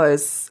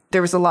was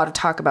there was a lot of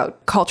talk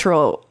about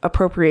cultural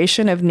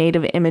appropriation of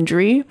Native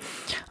imagery.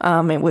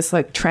 It was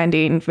like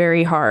trending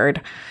very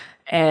hard.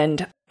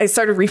 And I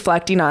started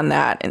reflecting on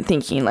that and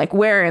thinking, like,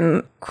 where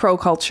in Crow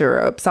culture,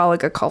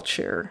 Apsáalooke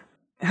culture,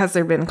 has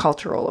there been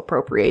cultural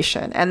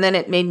appropriation? And then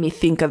it made me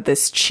think of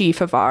this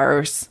chief of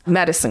ours,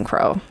 Medicine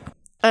Crow.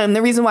 And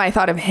the reason why I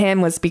thought of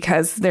him was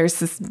because there's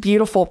this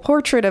beautiful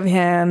portrait of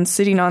him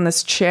sitting on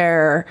this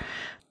chair.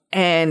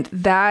 And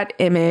that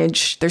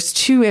image, there's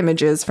two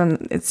images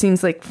it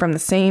seems like from the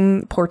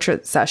same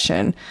portrait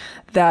session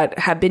that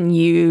have been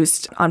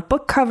used on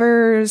book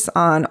covers,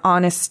 on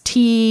Honest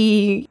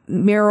Tea,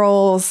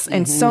 murals,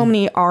 and so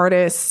many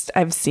artists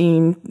I've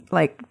seen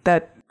like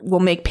that will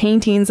make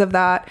paintings of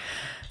that.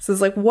 So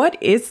it's like,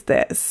 what is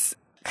this?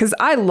 Because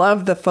I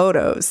love the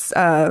photos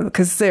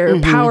because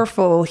they're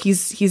powerful.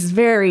 He's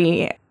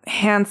very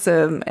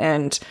handsome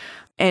and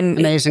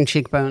amazing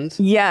cheekbones.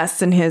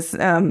 Yes, and his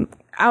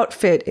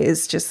outfit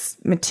is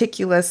just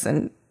meticulous.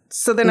 And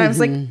so then I was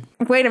like,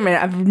 wait a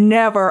minute, I've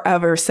never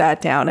ever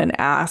sat down and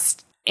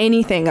asked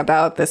anything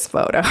about this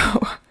photo.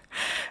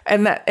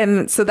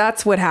 and so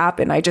that's what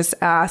happened. I just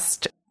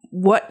asked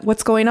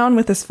what's going on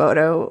with this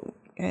photo?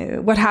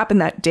 What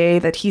happened that day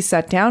that he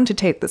sat down to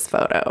take this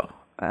photo?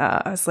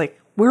 I was like,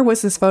 where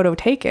was this photo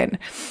taken?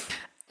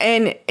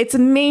 And it's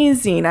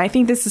amazing. I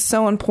think this is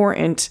so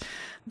important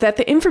that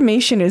the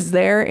information is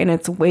there and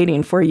it's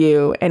waiting for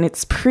you and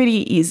it's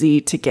pretty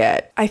easy to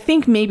get. I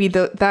think maybe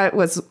that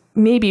was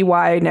maybe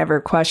why I never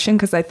questioned,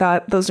 because I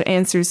thought those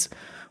answers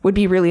would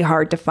be really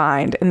hard to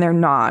find, and they're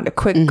not. A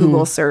quick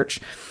Google search.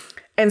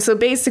 And so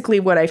basically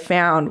what I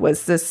found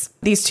was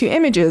these two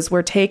images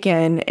were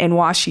taken in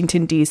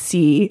Washington,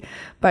 D.C.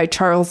 by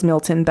Charles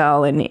Milton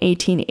Bell in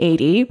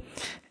 1880.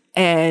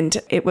 And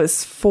it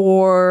was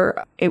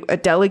for a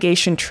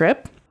delegation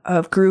trip.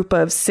 A group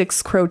of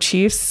 6 Crow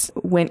chiefs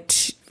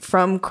went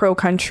from Crow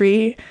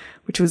Country,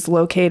 which was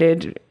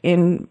located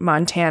in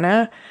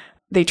Montana.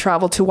 They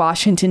traveled to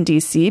Washington,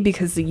 D.C.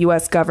 because the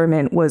U.S.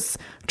 government was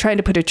trying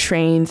to put a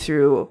train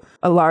through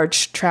a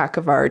large tract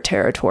of our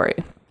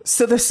territory.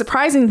 So the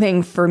surprising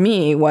thing for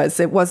me was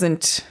it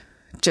wasn't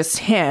just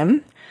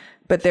him,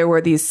 but there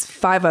were these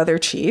 5 other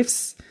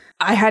chiefs.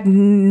 I had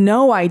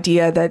no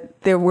idea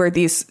that there were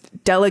these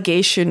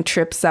delegation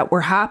trips that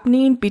were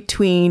happening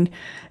between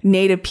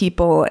Native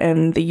people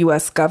and the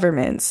U.S.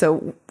 government.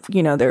 So,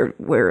 there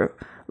were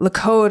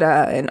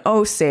Lakota and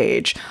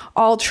Osage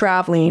all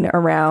traveling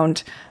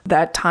around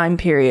that time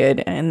period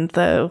in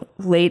the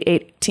late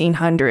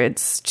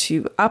 1800s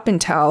to up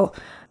until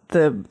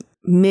the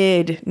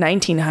mid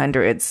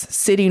 1900s,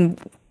 sitting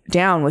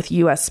down with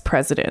U.S.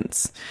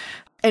 presidents.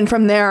 And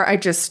from there, I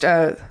just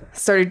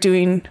started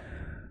doing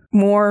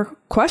more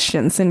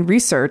questions and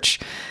research.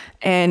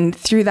 And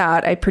through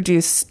that, I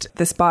produced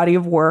this body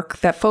of work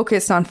that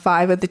focused on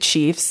 5 of the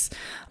chiefs.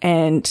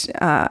 And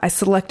I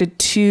selected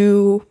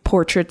 2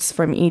 portraits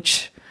from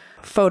each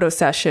photo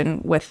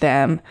session with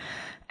them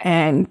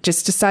and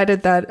just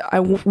decided that I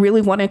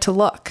really wanted to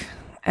look.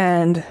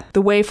 And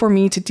the way for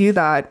me to do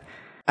that,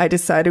 I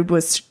decided,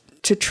 was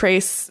to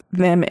trace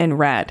them in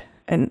red,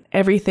 and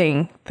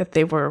everything that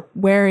they were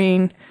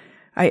wearing,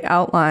 I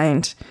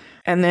outlined.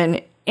 And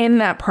then in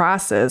that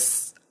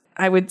process,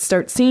 I would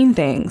start seeing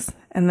things.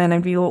 And then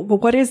I'd be, well,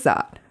 what is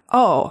that?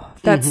 Oh,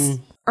 that's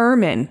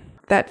ermine.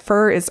 That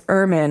fur is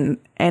ermine.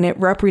 And it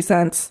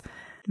represents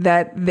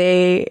that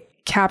they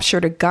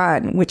captured a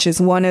gun, which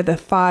is one of the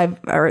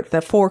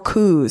 4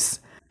 coups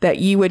that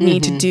you would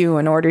need to do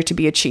in order to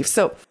be a chief.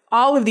 So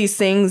all of these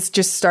things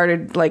just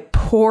started like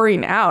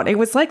pouring out. It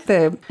was like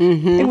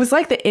it was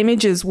like the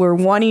images were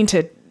wanting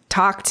to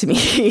talk to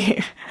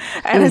me.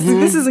 And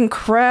this is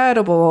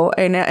incredible.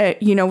 And,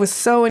 it was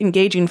so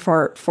engaging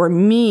for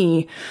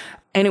me.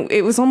 And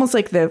it was almost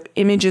like the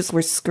images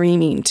were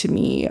screaming to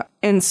me.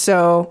 And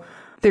so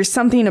there's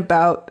something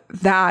about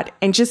that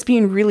and just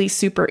being really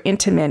super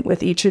intimate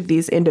with each of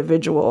these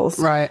individuals.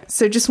 Right.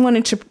 So just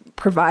wanted to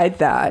provide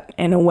that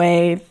in a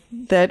way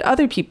that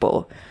other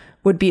people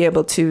would be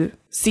able to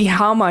see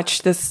how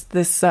much this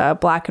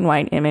black and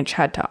white image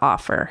had to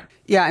offer.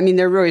 Yeah, I mean,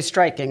 they're really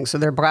striking. So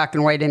they're black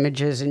and white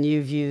images, and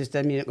you've used,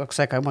 it looks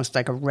like almost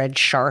like a red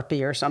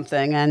Sharpie or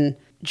something, and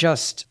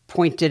just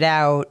pointed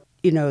out,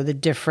 the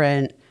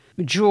different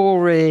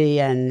jewelry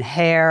and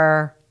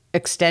hair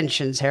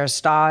extensions,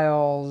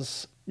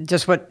 hairstyles,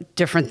 just what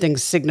different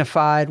things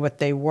signified, what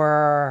they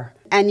were.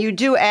 And you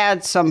do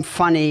add some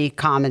funny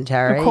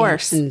commentary. Of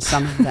course. In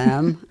some of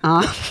them.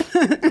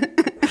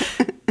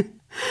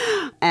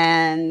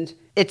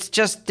 it's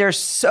just, they're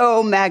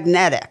so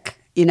magnetic.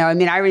 You know, I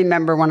mean, I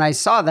remember when I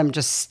saw them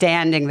just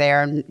standing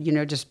there and, you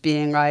know, just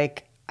being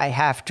like, I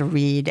have to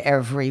read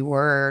every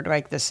word.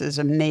 Like, this is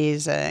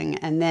amazing.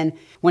 And then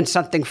when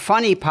something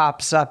funny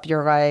pops up,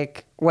 you're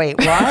like, wait,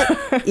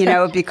 what? You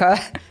know, because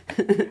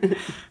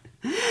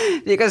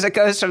it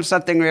goes from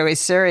something really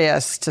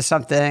serious to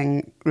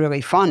something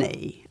really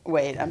funny.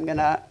 Wait, I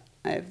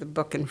have the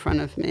book in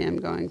front of me. I'm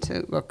going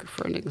to look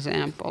for an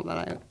example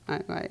that I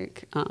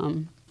like.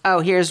 Oh,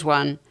 here's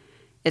one.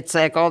 It's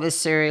like all this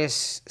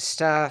serious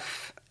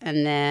stuff,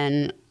 and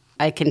then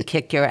I can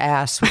kick your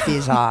ass with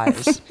these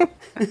eyes.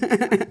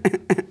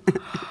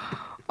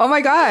 Oh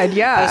my God,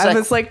 yeah. I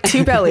was like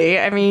two belly.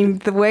 I mean,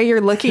 the way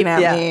you're looking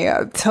at me,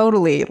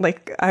 totally.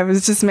 Like, I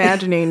was just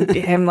imagining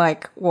him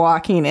like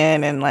walking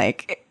in and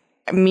like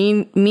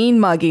mean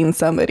mugging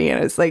somebody,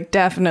 and it's like,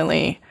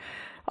 definitely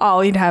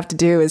all he'd have to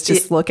do is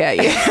just look at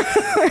you.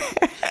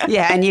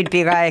 Yeah, and you'd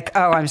be like,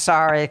 oh, I'm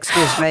sorry,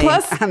 excuse me,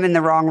 I'm in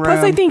the wrong room.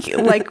 Plus, I think,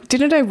 like,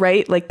 didn't I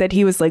write, like, that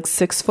he was, like,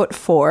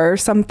 6'4" or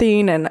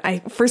something? And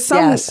for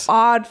some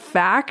odd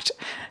fact,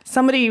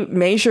 somebody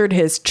measured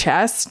his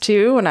chest,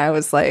 too, and I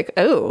was like,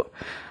 oh.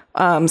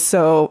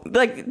 So,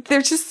 like,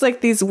 there's just,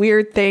 like, these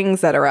weird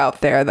things that are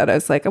out there that I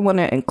was like, I want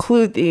to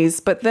include these.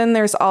 But then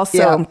there's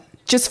also,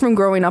 just from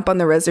growing up on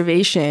the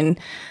reservation,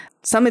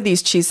 some of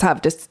these chiefs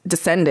have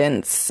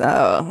descendants,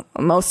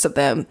 most of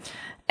them.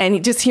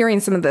 And just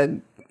hearing some of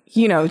the,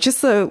 you know,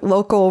 just the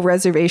local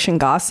reservation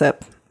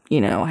gossip,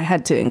 you know, I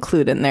had to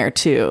include in there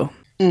too.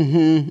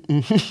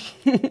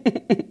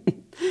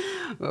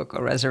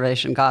 Local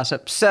reservation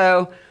gossip.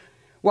 So,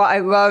 well, I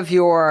love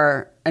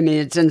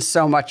it's in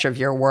so much of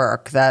your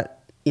work,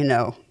 that, you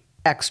know,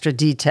 extra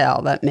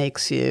detail that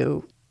makes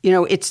you, you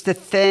know, it's the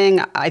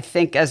thing I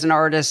think as an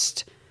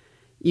artist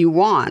you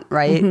want,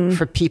 right?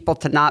 For people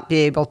to not be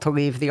able to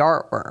leave the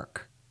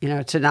artwork. You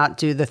know, to not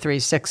do the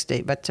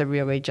 360, but to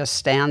really just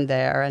stand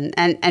there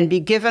and be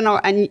given,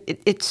 and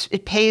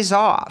it pays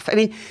off. I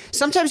mean,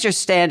 sometimes you're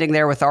standing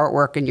there with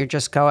artwork and you're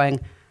just going,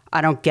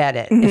 I don't get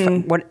it.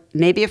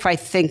 Maybe if I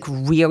think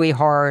really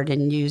hard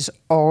and use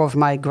all of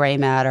my gray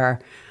matter,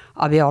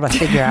 I'll be able to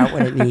figure out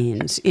what it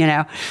means, you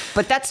know?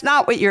 But that's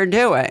not what you're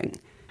doing.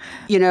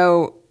 You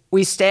know,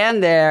 we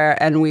stand there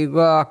and we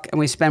look and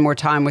we spend more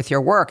time with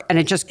your work, and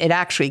it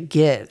actually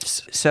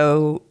gives.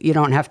 So you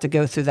don't have to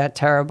go through that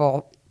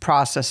terrible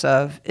process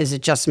of, is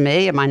it just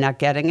me? Am I not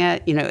getting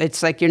it? You know,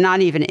 it's like you're not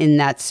even in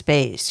that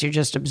space. You're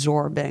just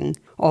absorbing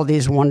all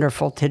these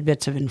wonderful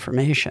tidbits of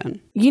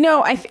information. You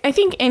know, I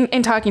think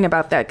in talking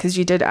about that, because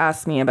you did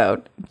ask me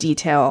about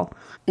detail,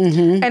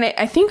 and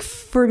I think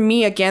for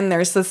me, again,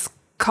 there's this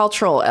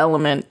cultural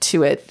element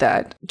to it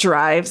that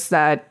drives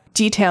that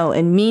detail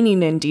and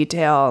meaning in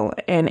detail.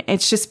 And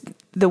it's just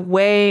the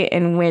way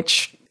in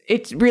which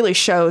it really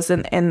shows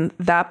in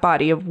that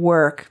body of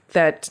work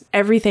that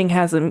everything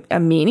has a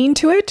meaning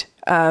to it.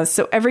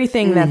 So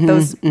everything that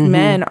those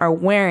men are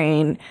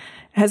wearing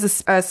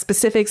has a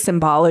specific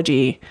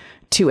symbology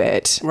to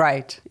it.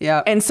 Right.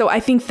 Yeah. And so I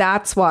think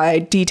that's why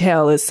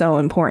detail is so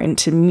important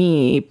to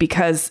me,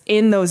 because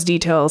in those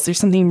details, there's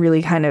something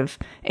really kind of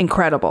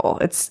incredible.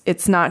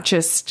 It's not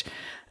just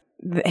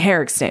the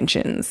hair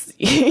extensions.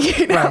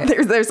 You know,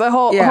 right. There's a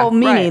whole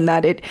meaning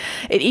that it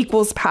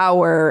equals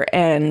power,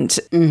 and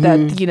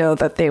that, you know,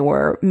 that they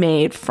were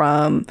made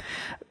from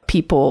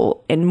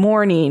people in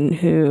mourning,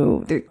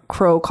 who the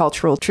Crow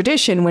cultural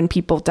tradition, when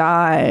people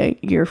die,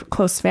 your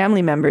close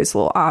family members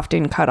will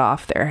often cut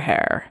off their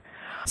hair.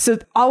 So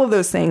all of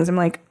those things, I'm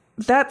like,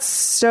 that's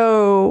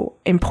so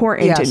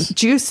important and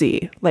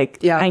juicy.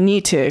 Like, I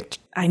need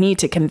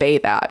to convey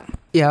that.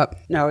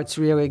 Yep. No, it's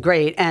really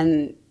great.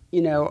 And,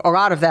 you know, a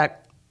lot of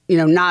that, you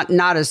know,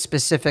 not as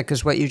specific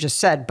as what you just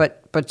said,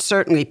 but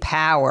certainly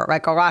power.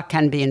 Like, a lot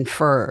can be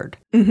inferred.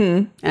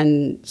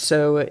 And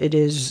so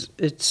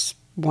it's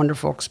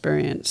wonderful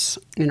experience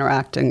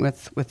interacting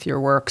with your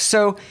work.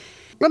 So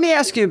let me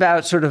ask you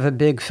about sort of a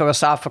big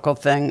philosophical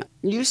thing.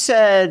 You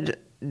said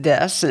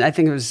this, and I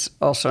think it was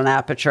also an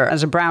aperture.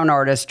 As a brown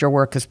artist, your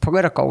work is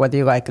political, whether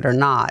you like it or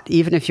not.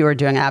 Even if you are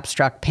doing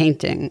abstract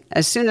painting,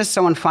 as soon as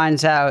someone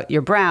finds out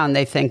you're brown,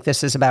 they think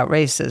this is about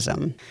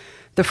racism.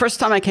 The first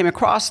time I came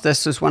across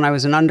this was when I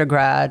was an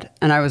undergrad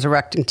and I was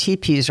erecting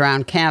teepees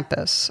around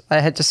campus. I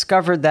had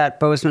discovered that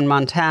Bozeman,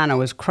 Montana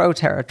was Crow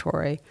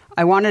territory.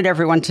 I wanted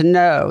everyone to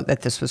know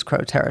that this was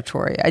Crow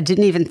territory. I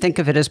didn't even think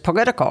of it as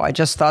political. I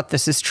just thought,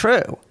 this is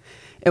true.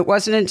 It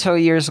wasn't until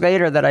years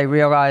later that I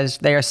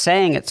realized they are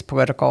saying it's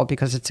political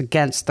because it's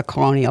against the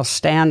colonial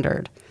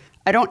standard.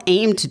 I don't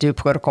aim to do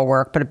political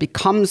work, but it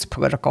becomes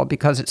political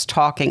because it's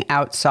talking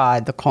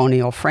outside the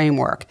colonial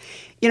framework.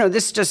 You know,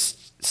 this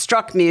just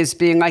struck me as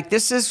being like,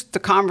 this is the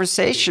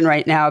conversation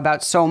right now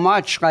about so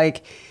much.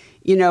 Like,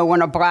 you know,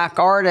 when a Black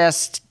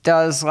artist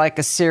does like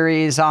a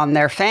series on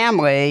their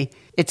family,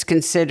 it's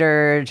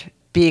considered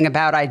being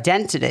about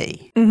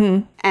identity.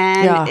 And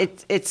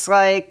it's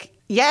like,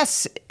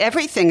 yes,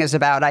 everything is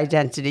about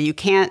identity. You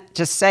can't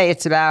just say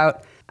it's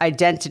about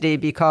identity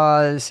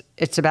because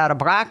it's about a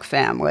Black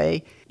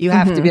family. You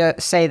have to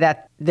say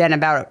that then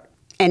about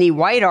any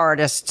white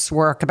artist's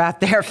work about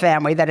their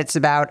family, that it's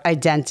about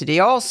identity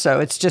also.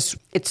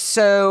 It's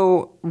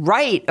so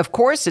right. Of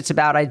course, it's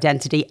about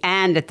identity.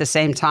 And at the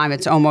same time,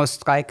 it's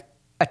almost like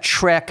a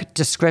trick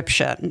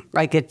description.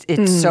 Like it's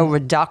so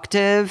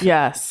reductive.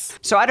 Yes.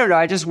 So I don't know.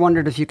 I just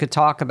wondered if you could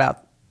talk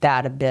about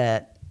that a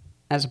bit,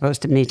 as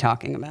opposed to me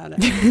talking about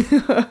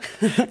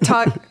it.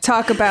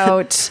 Talk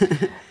about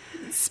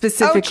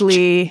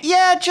specifically.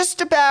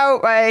 Just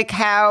about like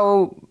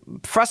how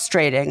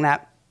frustrating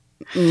that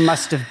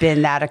must have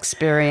been, that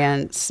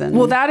experience. And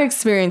well, that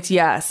experience,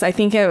 yes. I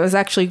think it was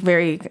actually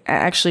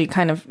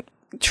kind of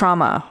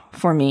trauma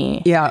for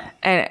me. Yeah.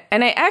 And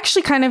I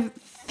actually kind of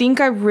think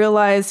I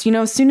realized,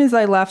 as soon as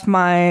I left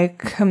my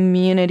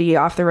community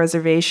off the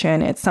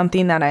reservation, it's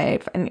something that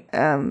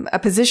a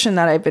position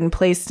that I've been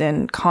placed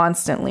in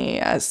constantly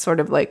as sort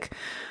of like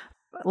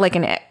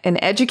an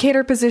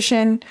educator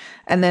position,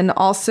 and then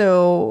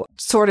also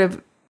sort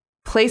of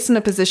placed in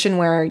a position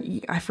where,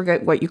 I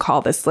forget what you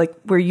call this, like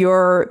where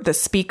you're the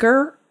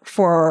speaker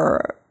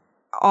for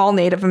all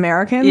Native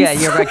Americans. Yeah,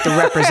 you're like the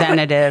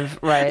representative,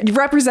 right?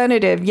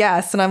 Representative,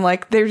 yes. And I'm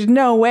like, there's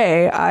no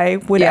way I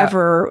would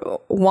ever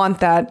want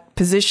that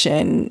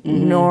position,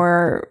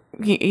 nor,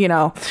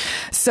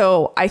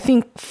 So I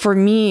think for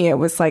me, it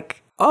was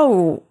like,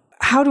 oh,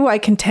 how do I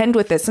contend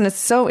with this? And it's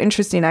so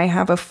interesting. I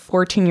have a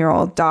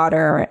 14-year-old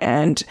daughter,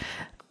 and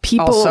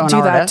people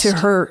do that to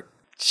her.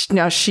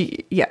 No,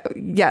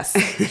 yes,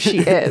 she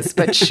is,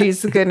 but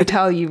she's going to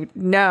tell you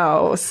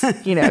no.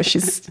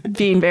 She's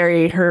being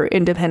very her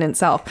independent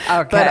self.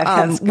 Okay,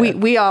 but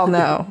we all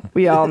know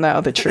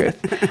the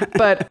truth.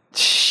 But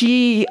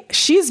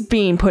she's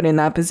being put in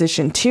that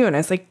position too, and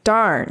it's like,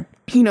 darn,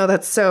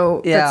 that's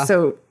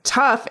so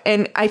tough.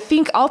 And I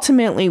think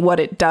ultimately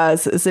what it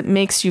does is it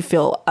makes you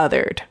feel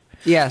othered.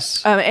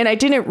 Yes. And I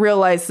didn't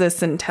realize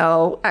this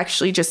until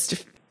actually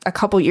just a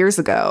couple years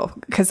ago,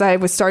 because I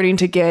was starting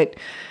to get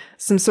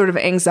some sort of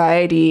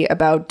anxiety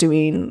about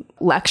doing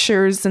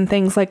lectures and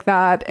things like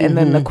that. And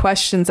then the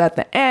questions at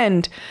the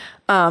end,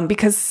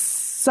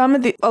 because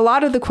a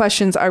lot of the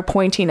questions are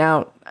pointing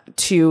out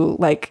to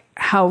like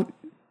how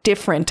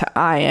different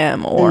I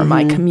am or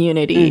my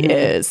community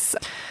is.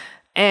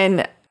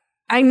 And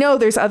I know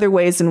there's other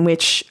ways in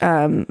which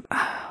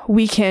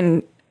we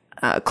can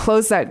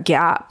close that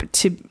gap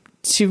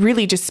to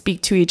really just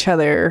speak to each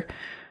other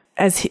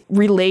as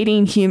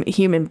relating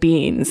human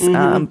beings.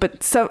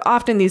 But so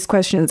often these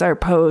questions are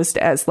posed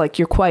as like,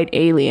 you're quite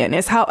alien,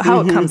 is how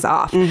it comes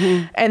off.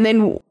 And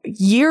then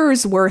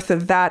years worth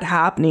of that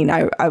happening,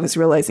 I was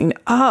realizing,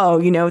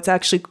 it's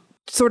actually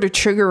sort of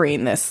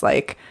triggering this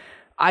like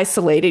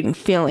isolating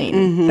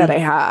feeling that I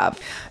have.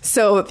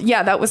 So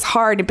yeah, that was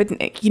hard. But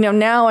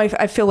now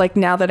I feel like,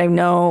 now that I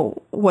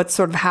know what's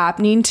sort of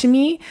happening to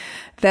me,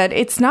 that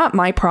it's not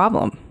my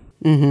problem.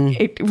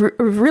 It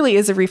really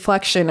is a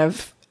reflection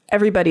of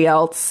everybody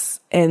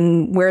else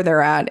and where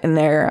they're at and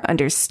their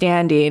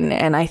understanding.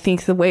 And I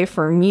think the way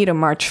for me to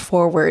march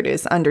forward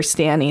is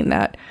understanding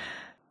that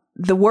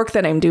the work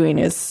that I'm doing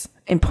is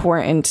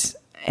important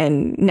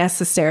and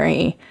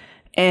necessary.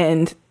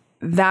 And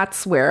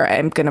that's where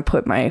I'm going to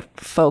put my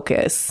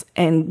focus.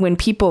 And when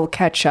people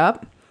catch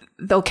up,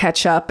 they'll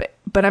catch up,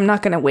 but I'm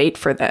not going to wait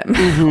for them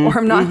or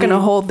I'm not going to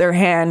hold their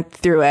hand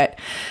through it.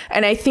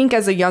 And I think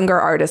as a younger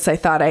artist, I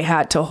thought I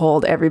had to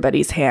hold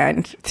everybody's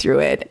hand through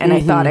it. And I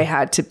thought I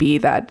had to be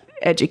that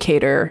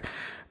educator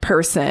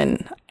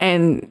person.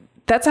 And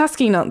that's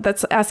asking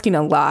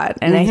a lot.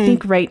 And I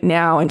think right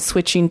now I'm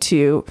switching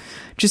to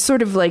just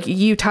sort of like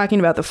you talking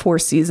about the 4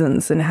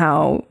 seasons and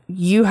how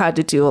you had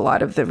to do a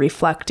lot of the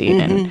reflecting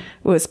and it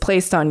was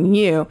placed on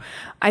you.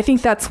 I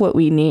think that's what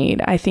we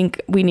need. I think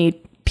we need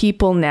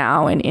people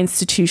now and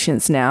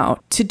institutions now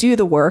to do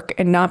the work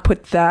and not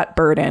put that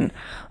burden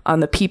on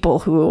the people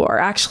who are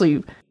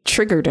actually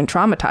triggered and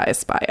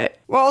traumatized by it.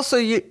 Well, also,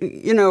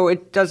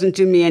 it doesn't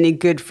do me any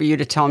good for you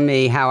to tell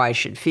me how I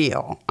should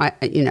feel.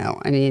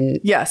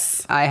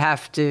 Yes. I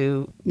have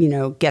to,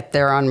 get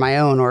there on my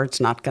own, or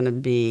it's not going to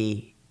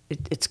be,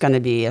 it's going to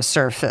be a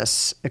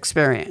surface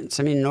experience.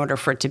 I mean, in order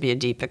for it to be a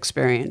deep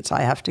experience,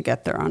 I have to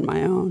get there on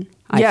my own.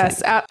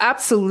 Yes,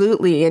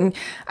 absolutely. And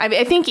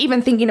I think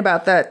even thinking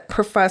about that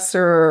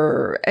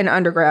professor in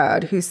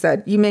undergrad who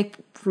said, you make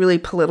really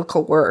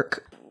political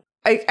work,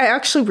 I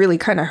actually really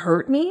kind of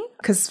hurt me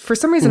because for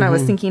some reason I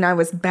was thinking I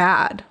was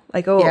bad,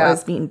 like, I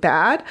was being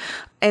bad.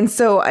 And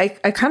so I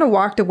kind of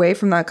walked away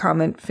from that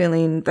comment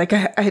feeling like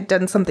I had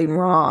done something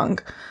wrong.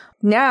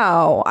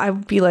 Now I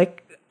would be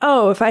like,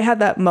 if I had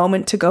that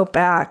moment to go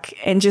back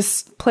and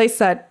just place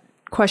that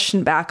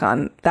question back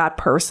on that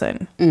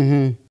person.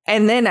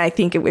 And then I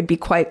think it would be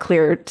quite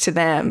clear to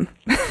them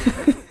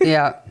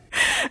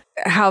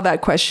how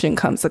that question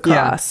comes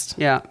across.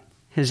 Yeah.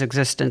 His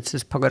existence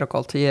is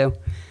political to you.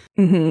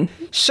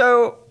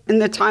 So in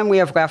the time we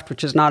have left,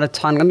 which is not a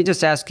ton, let me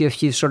just ask you a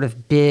few sort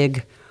of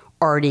big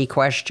arty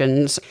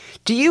questions.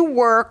 Do you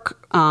work,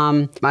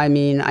 I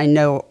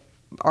know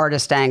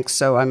artist angst,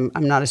 so I'm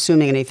not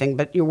assuming anything,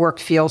 but your work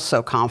feels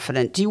so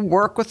confident. Do you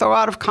work with a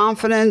lot of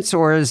confidence,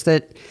 or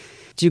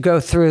do do you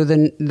go through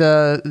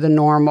the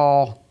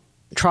normal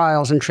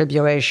trials and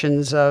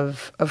tribulations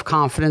of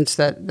confidence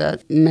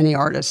that many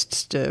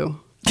artists do?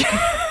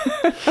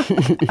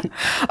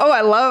 Oh,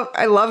 I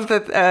love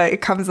that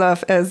it comes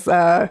off as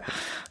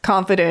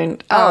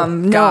confident.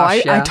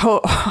 Gosh, yeah.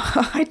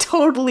 I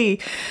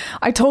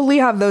totally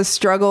have those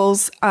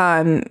struggles.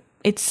 They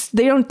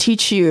don't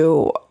teach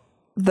you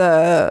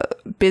the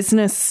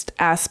business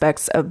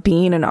aspects of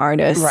being an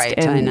artist, right?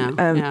 And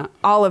I know.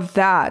 all of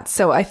that.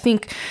 So I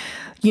think,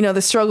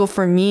 the struggle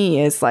for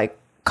me is like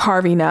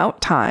carving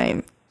out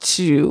time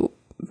to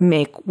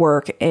make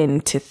work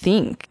and to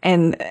think,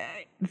 and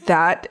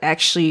that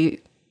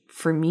actually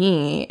for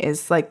me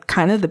is like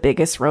kind of the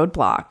biggest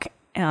roadblock.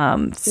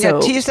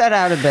 Tease that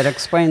out a bit.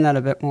 Explain that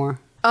a bit more.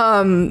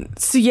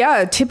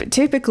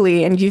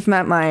 Typically, and you've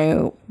met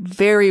my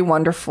very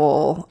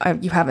wonderful,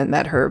 you haven't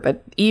met her,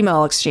 but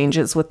email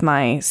exchanges with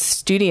my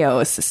studio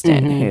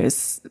assistant,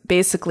 who's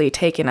basically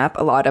taken up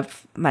a lot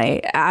of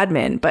my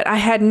admin. But I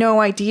had no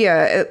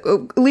idea,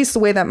 at least the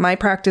way that my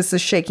practice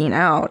is shaking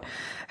out,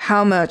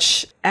 how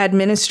much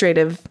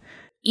administrative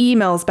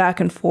emails back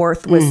and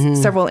forth with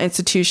several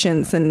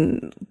institutions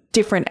and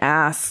different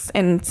asks.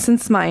 And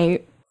since my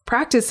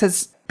practice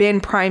has been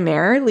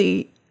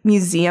primarily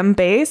museum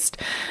based,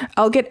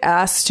 I'll get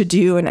asked to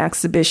do an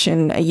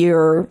exhibition a year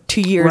or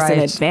 2 years in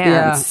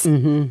advance.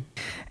 Yeah.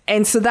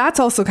 And so that's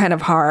also kind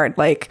of hard,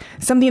 like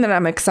something that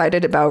I'm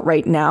excited about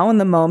right now in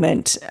the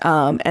moment.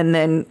 And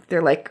then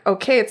they're like,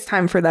 okay, it's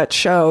time for that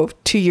show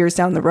 2 years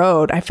down the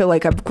road. I feel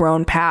like I've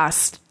grown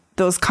past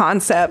those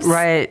concepts.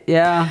 Right.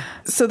 Yeah.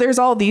 So there's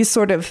all these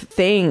sort of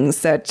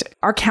things that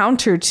are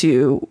counter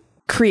to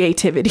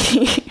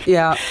creativity.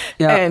 Yeah.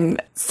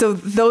 And so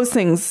those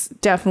things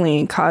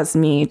definitely cause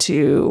me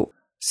to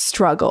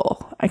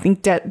struggle. I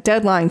think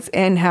deadlines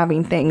and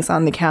having things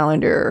on the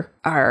calendar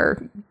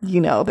are,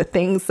 the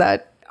things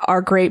that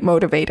are great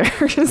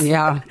motivators.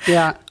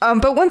 Yeah.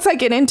 But once I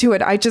get into it,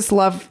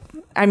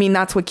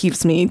 that's what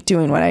keeps me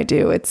doing what I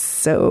do. It's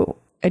so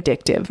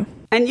addictive.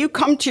 And you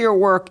come to your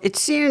work, it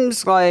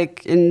seems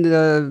like in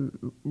the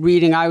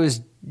reading I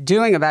was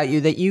doing about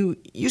you that you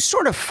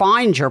sort of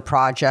find your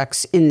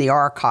projects in the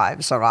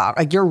archives a lot.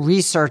 Like you're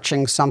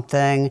researching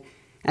something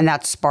and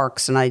that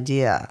sparks an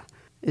idea.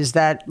 Is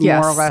that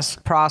more or less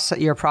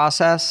your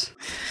process?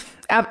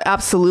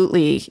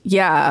 Absolutely.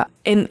 Yeah.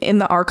 In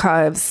the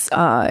archives,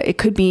 it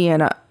could be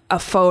in a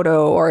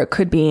photo or it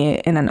could be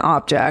in an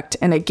object.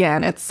 And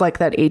again, it's like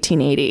that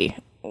 1880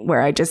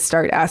 where I just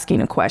start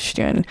asking a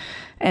question.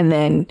 And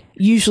then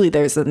usually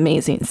there's an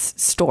amazing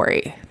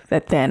story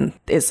that then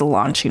is the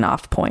launching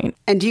off point.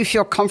 And do you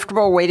feel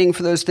comfortable waiting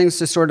for those things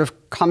to sort of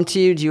come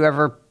to you?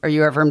 Are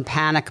you ever in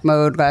panic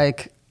mode,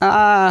 like,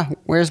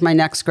 where's my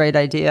next great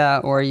idea?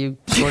 Or you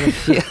sort of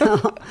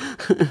feel,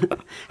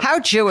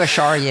 how Jewish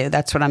are you?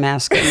 That's what I'm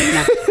asking.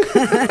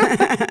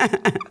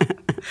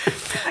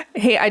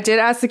 Hey, I did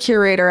ask the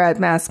curator at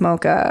Mass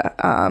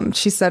MoCA.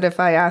 She said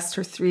if I asked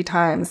her 3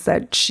 times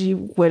that she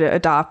would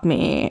adopt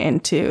me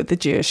into the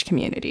Jewish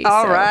community.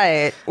 All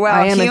right. Well,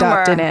 I am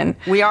adopted in.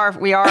 We are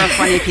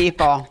funny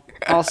people.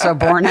 Also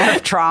born out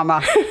of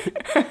trauma.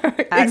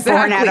 Exactly.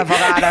 Born out of a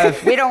lot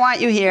of, we don't want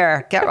you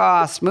here. Get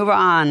lost. Move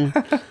on.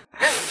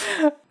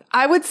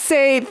 I would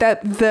say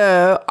that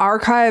the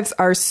archives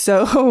are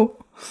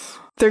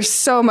there's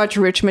so much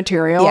rich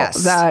material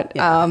that,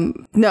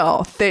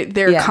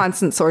 they're a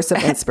constant source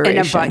of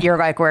inspiration. But you're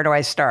like, where do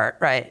I start?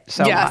 Right.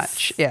 So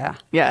much. Yeah.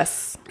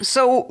 Yes.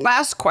 So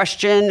last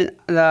question,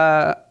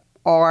 all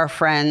our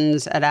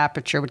friends at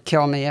Aperture would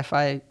kill me if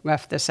I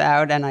left this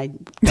out, and I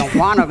don't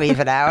want to leave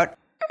it out.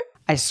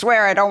 I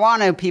swear I don't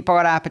want to, people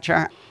at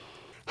Aperture.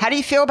 How do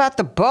you feel about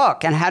the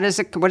book, and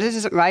what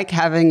is it like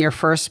having your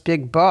first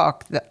big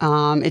book?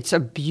 It's a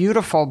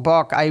beautiful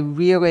book.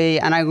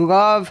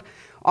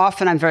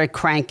 Often I'm very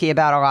cranky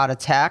about a lot of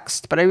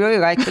text, but I really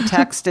like the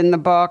text in the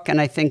book,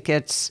 and I think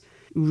it's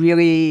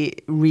really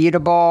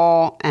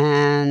readable,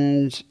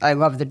 and I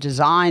love the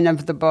design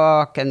of the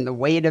book and the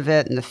weight of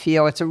it and the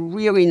feel. It's a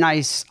really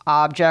nice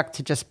object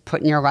to just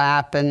put in your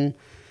lap and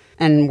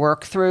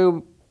work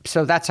through.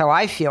 So that's how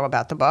I feel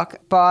about the book.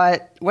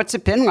 But what's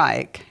it been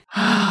like?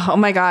 Oh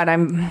my God,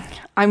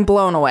 I'm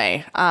blown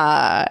away.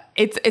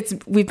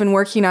 We've been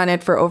working on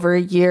it for over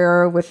a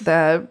year with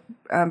the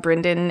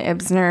Brendan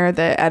Ibsner,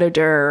 the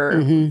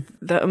editor,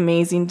 the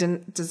amazing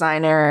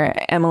designer,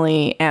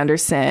 Emily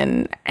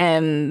Anderson.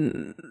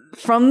 And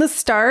from the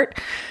start,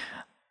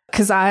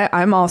 because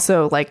I'm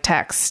also like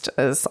text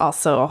is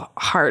also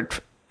hard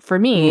for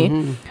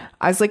me.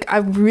 I was like, I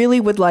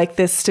really would like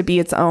this to be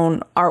its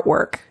own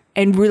artwork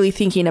and really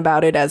thinking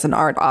about it as an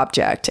art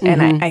object.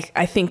 And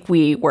I think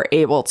we were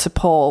able to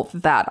pull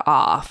that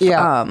off.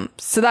 Yeah.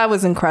 So that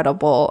was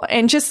incredible.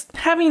 And just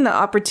having the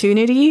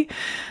opportunity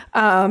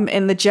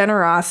and the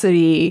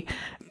generosity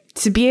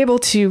to be able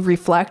to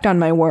reflect on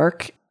my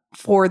work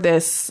for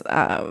this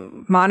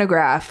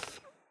monograph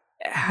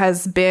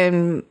has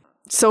been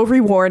so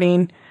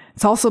rewarding.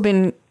 It's also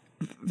been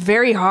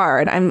very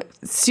hard. I'm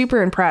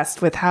super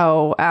impressed with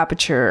how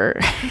Aperture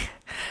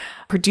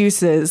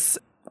produces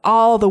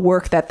all the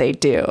work that they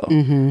do.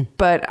 Mm-hmm.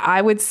 But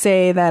I would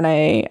say that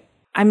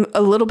I'm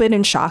a little bit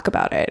in shock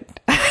about it.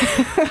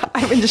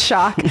 I'm in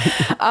shock.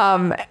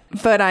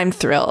 But I'm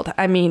thrilled.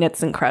 I mean,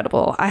 it's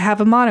incredible. I have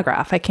a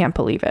monograph. I can't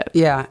believe it.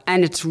 Yeah.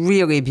 And it's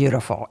really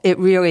beautiful. It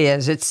really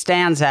is. It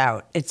stands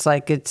out. It's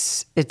like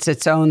it's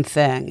its own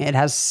thing. It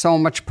has so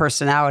much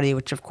personality,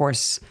 which of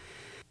course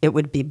it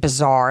would be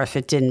bizarre if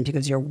it didn't,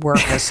 because your work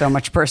has so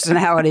much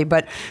personality.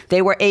 But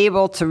they were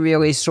able to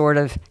really sort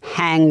of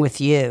hang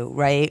with you,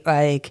 right?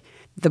 Like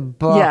the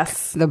book,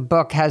 Yes. The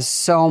book has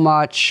so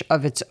much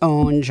of its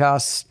own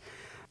just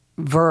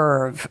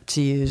verve,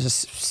 to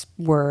use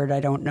a word. I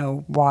don't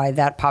know why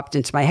that popped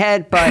into my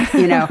head, but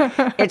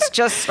it's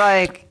just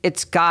like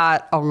it's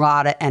got a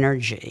lot of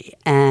energy,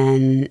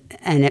 and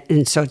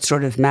so it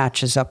sort of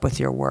matches up with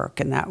your work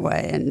in that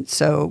way. And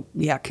so,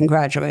 yeah,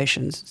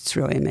 congratulations. It's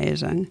really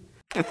amazing.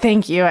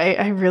 Thank you.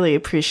 I really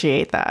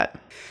appreciate that.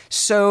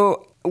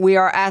 So we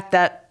are at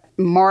that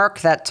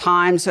mark, that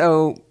time.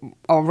 So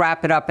I'll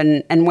wrap it up.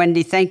 And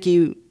Wendy, thank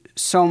you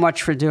so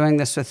much for doing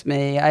this with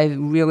me. I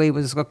really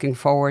was looking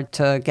forward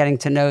to getting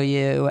to know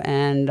you.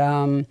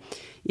 And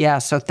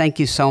so thank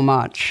you so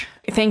much.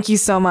 Thank you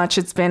so much.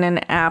 It's been an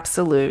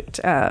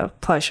absolute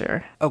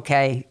pleasure.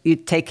 Okay. You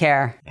take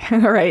care. All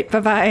right.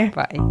 Bye-bye.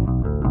 Bye.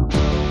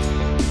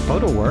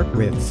 Photo Work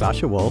with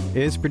Sasha Wolf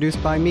is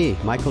produced by me,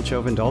 Michael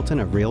Chauvin-Dalton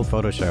of Real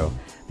Photo Show.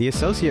 The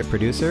associate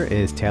producer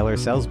is Taylor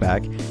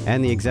Selsback,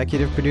 and the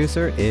executive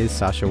producer is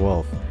Sasha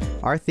Wolf.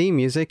 Our theme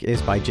music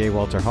is by J.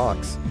 Walter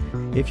Hawks.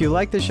 If you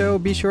like the show,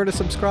 be sure to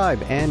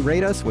subscribe and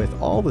rate us with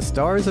all the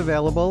stars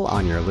available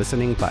on your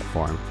listening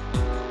platform.